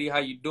 everybody. How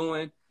you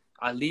doing?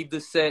 I leave the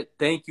set.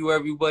 Thank you,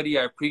 everybody.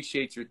 I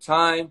appreciate your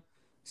time.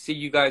 See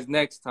you guys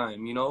next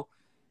time.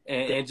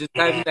 and just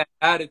having that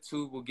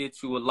attitude will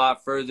get you a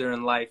lot further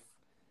in life.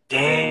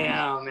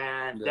 Damn,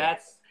 man. Yeah.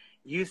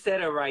 You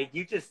said it right.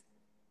 You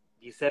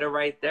said it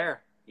right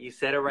there. You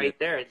said it right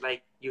there. It's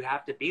like, you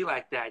have to be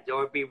like that.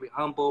 Don't be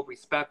humble,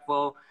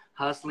 respectful,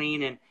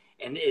 hustling. And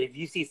if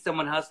you see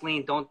someone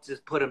hustling, don't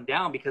just put him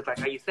down, because like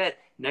how you said,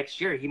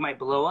 next year he might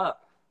blow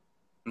up.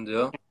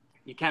 Yeah.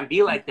 You can't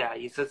be like that.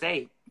 You says,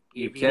 hey,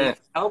 if you need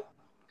help,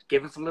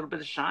 give us a little bit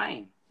of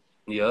shine.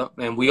 Yeah.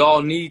 And we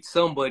all need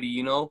somebody,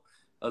 you know,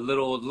 a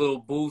little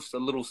boost, a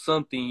little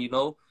something, you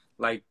know.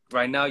 Like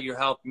right now you're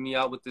helping me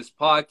out with this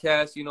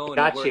podcast, you know,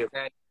 and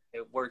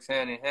it works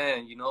hand in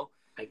hand, you know.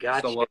 I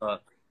got you. So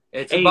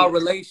it's about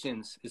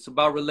relations. It's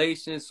about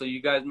relations. So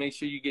you guys make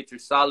sure you get your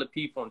solid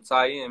people and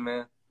tie in,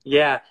 man.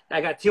 Yeah,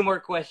 I got 2 more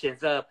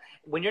questions.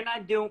 When you're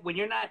not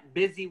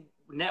busy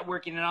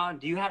networking and all,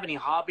 do you have any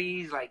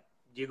hobbies? Like,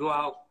 do you go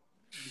out?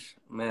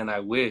 Man, I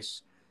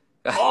wish.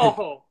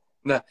 Oh.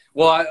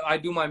 Well, I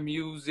do my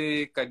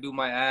music. I do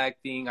my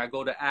acting. I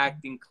go to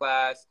acting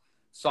class.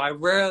 So I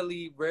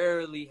rarely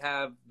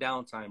have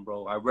downtime,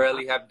 bro. I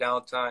rarely have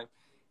downtime.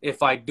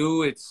 If I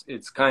do,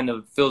 it's kind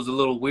of feels a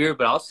little weird,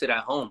 but I'll sit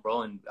at home,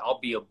 bro, and I'll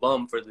be a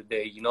bum for the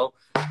day, you know?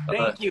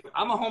 Thank you.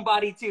 I'm a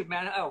homebody too,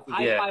 man. Oh,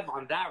 high five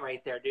on that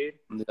right there, dude.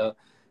 Yeah.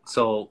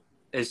 So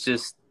it's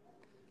just,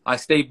 I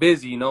stay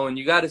busy, you know, and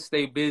you got to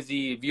stay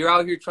busy. If you're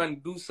out here trying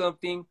to do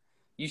something,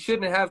 you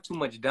shouldn't have too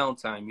much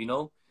downtime, you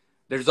know?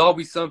 There's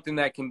always something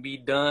that can be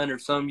done or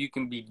something you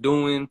can be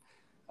doing.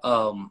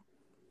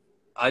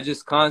 I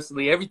just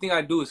constantly, everything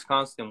I do is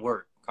constant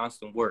work.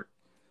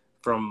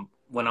 From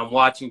when I'm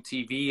watching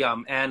TV,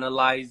 I'm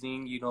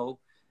analyzing, you know,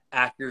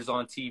 actors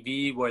on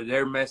TV, where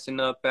they're messing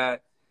up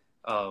at.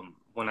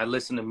 When I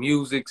listen to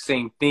music,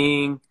 same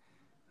thing.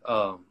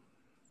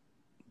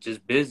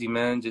 Just busy,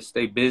 man. Just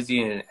stay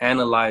busy and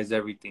analyze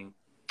everything.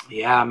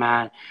 Yeah,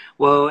 man.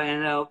 Well,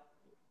 and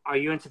are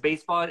you into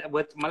baseball?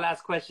 What's my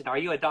last question? Are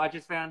you a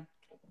Dodgers fan?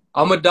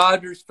 I'm a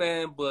Dodgers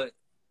fan, but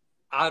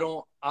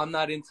I'm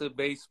not into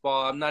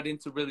baseball. I'm not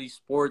into really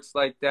sports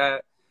like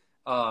that.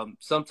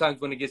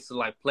 Sometimes when it gets to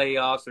like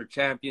playoffs or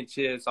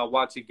championships, I'll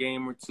watch a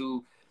game or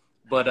two.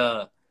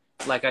 But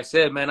like I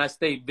said, man, I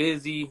stay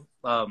busy.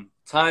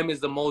 Time is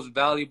the most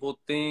valuable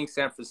thing.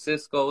 San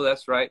Francisco,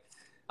 that's right.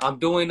 I'm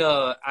doing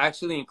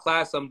actually in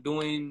class I'm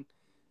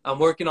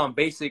working on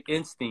Basic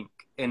Instinct,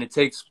 and it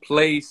takes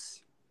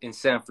place in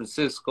San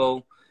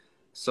Francisco.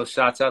 So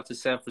shouts out to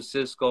San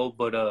Francisco.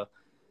 But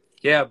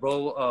yeah,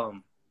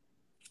 bro,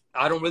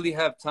 I don't really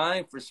have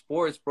time for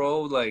sports,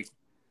 bro. Like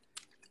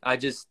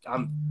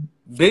I'm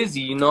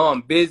busy, you know.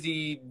 I'm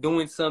busy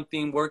doing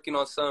something, working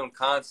on something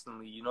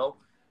constantly, you know.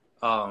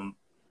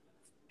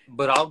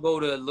 But I'll go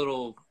to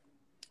little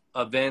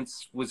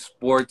events with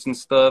sports and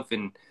stuff,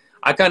 and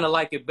I kind of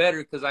like it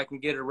better because I can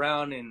get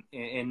around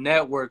and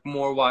network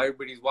more while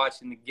everybody's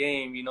watching the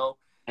game, you know.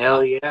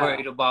 Hell yeah. I'm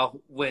worried about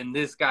when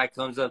this guy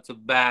comes up to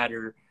bat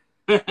or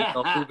you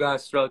know, who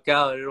got struck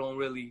out. It don't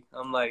really,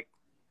 I'm like,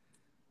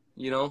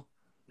 you know.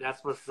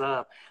 That's what's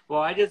up.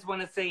 Well, I just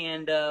want to say,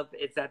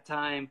 it's that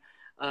time.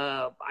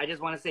 I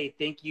just want to say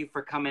thank you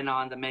for coming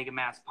on the Mega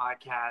Mass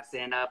podcast,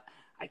 and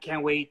I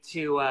can't wait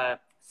to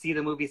see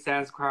the movie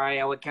Sam's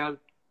Cry.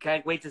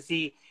 Can't wait to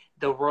see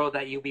the role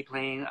that you'll be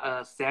playing,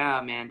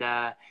 Sam, and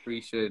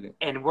appreciate it.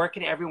 And where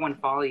can everyone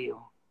follow you?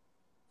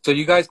 So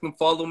you guys can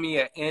follow me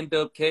at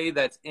Ndubk.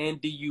 That's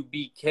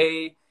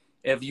Ndubk.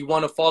 If you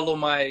want to follow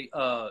my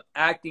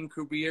acting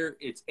career,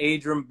 it's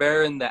Adrian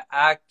Barron, the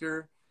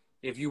actor.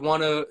 If you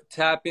want to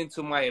tap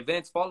into my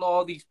events, follow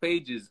all these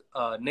pages.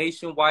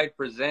 Nationwide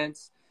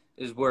Presents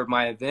is where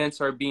my events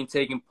are being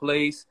taken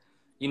place.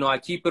 You know, I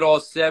keep it all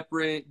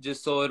separate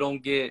just so I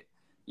don't get,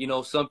 you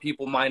know, some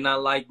people might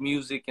not like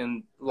music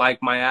and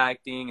like my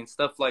acting and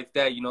stuff like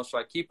that, you know, so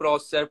I keep it all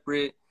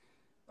separate.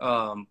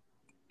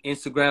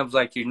 Instagram's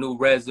like your new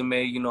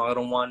resume. You know, I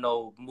don't want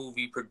no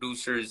movie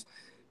producers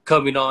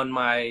coming on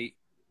my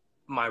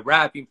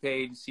rapping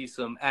page and see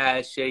some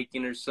ass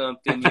shaking or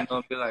something, you know,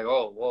 and be like,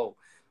 oh, whoa,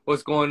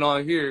 what's going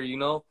on here, you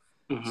know?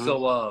 Mm-hmm.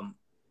 So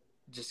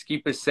just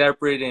keep it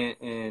separate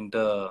and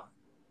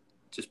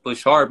just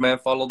push hard, man.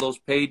 Follow those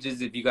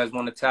pages if you guys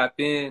want to tap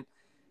in.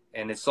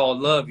 And it's all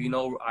love, you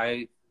know.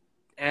 I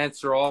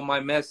answer all my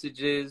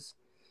messages.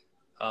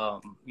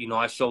 You know,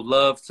 I show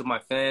love to my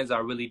fans. I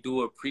really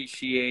do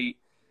appreciate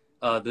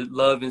the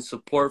love and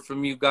support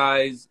from you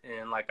guys.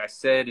 And like I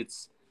said,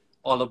 it's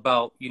all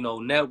about, you know,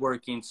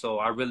 networking. So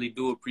I really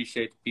do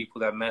appreciate the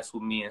people that mess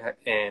with me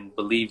and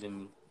believe in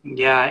me.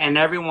 Yeah, and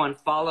everyone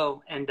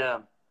follow, and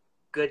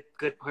good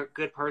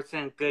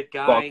person, good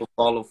guy.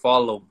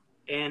 Follow.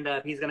 And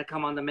he's gonna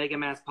come on the Mega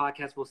Mass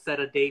podcast. We'll set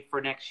a date for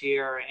next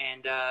year,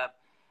 and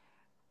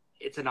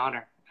it's an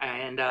honor.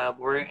 And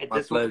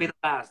this won't be the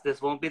last.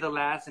 This won't be the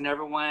last. And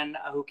everyone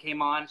who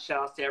came on,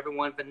 shouts to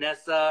everyone.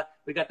 Vanessa,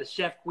 we got the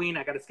Chef Queen.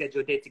 I got to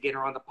schedule a date to get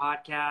her on the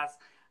podcast.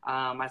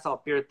 I saw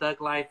Beer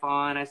Thug Life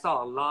on. I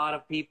saw a lot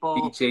of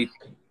people.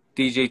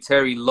 DJ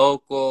Terry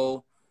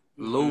Loco,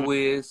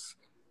 Lewis,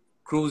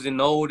 Cruising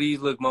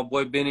Oldies. Look, my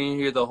boy been in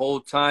here the whole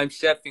time.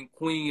 Chef and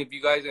Queen. If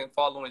you guys ain't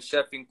following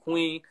Chef and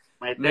Queen,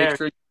 Right Make there.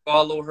 sure you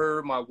follow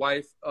her. My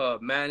wife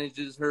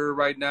manages her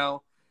right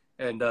now,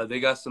 and they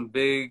got some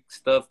big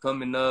stuff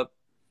coming up.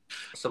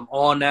 Some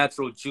all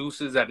natural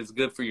juices that is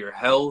good for your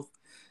health.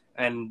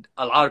 And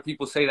a lot of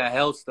people say that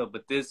health stuff,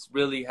 but this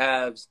really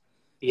has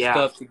Yeah.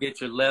 stuff to get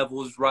your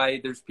levels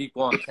right. There's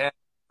people on campus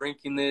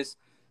drinking this,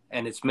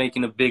 and it's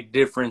making a big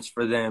difference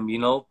for them, you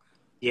know?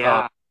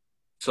 Yeah.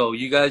 So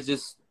you guys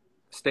just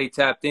stay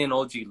tapped in.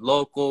 OG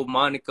Local,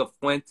 Monica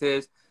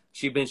Fuentes,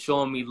 she been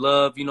showing me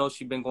love. You know,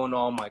 she been going to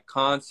all my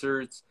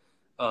concerts.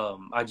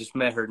 I just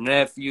met her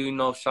nephew. You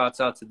know, shouts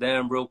out to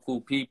them. Real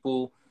cool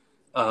people.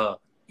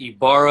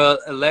 Ibarra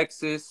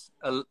Alexis,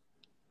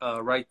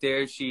 right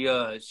there.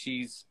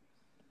 She's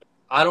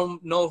I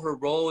don't know her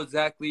role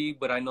exactly,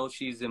 but I know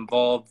she's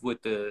involved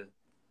with the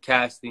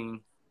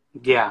casting.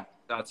 Yeah.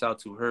 Shouts out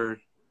to her.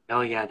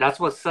 Oh yeah, that's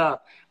what's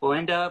up. We'll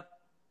end up.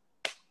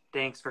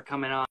 Thanks for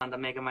coming on the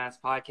Mega Mass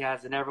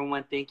podcast, and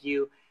everyone, thank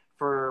you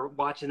for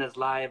watching this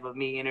live of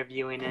me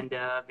interviewing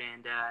Ndub.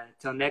 And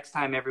until next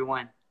time,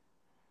 everyone.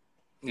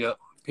 Yep.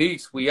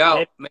 Peace. We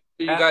out. Make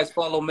sure you guys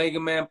follow Mega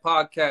Man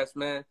Podcast,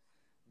 man.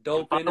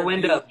 Dope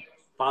interview.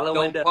 Follow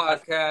Dope Ndub.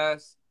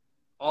 podcast.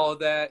 All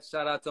that.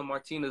 Shout out to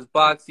Martina's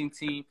boxing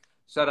team.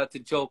 Shout out to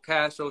Joe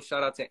Castro.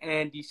 Shout out to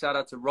Andy. Shout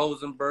out to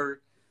Rosenberg.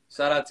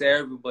 Shout out to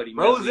everybody,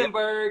 man.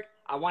 Rosenberg.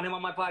 I want him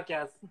on my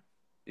podcast.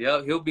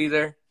 Yep, he'll be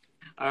there.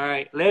 All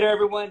right. Later,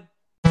 everyone.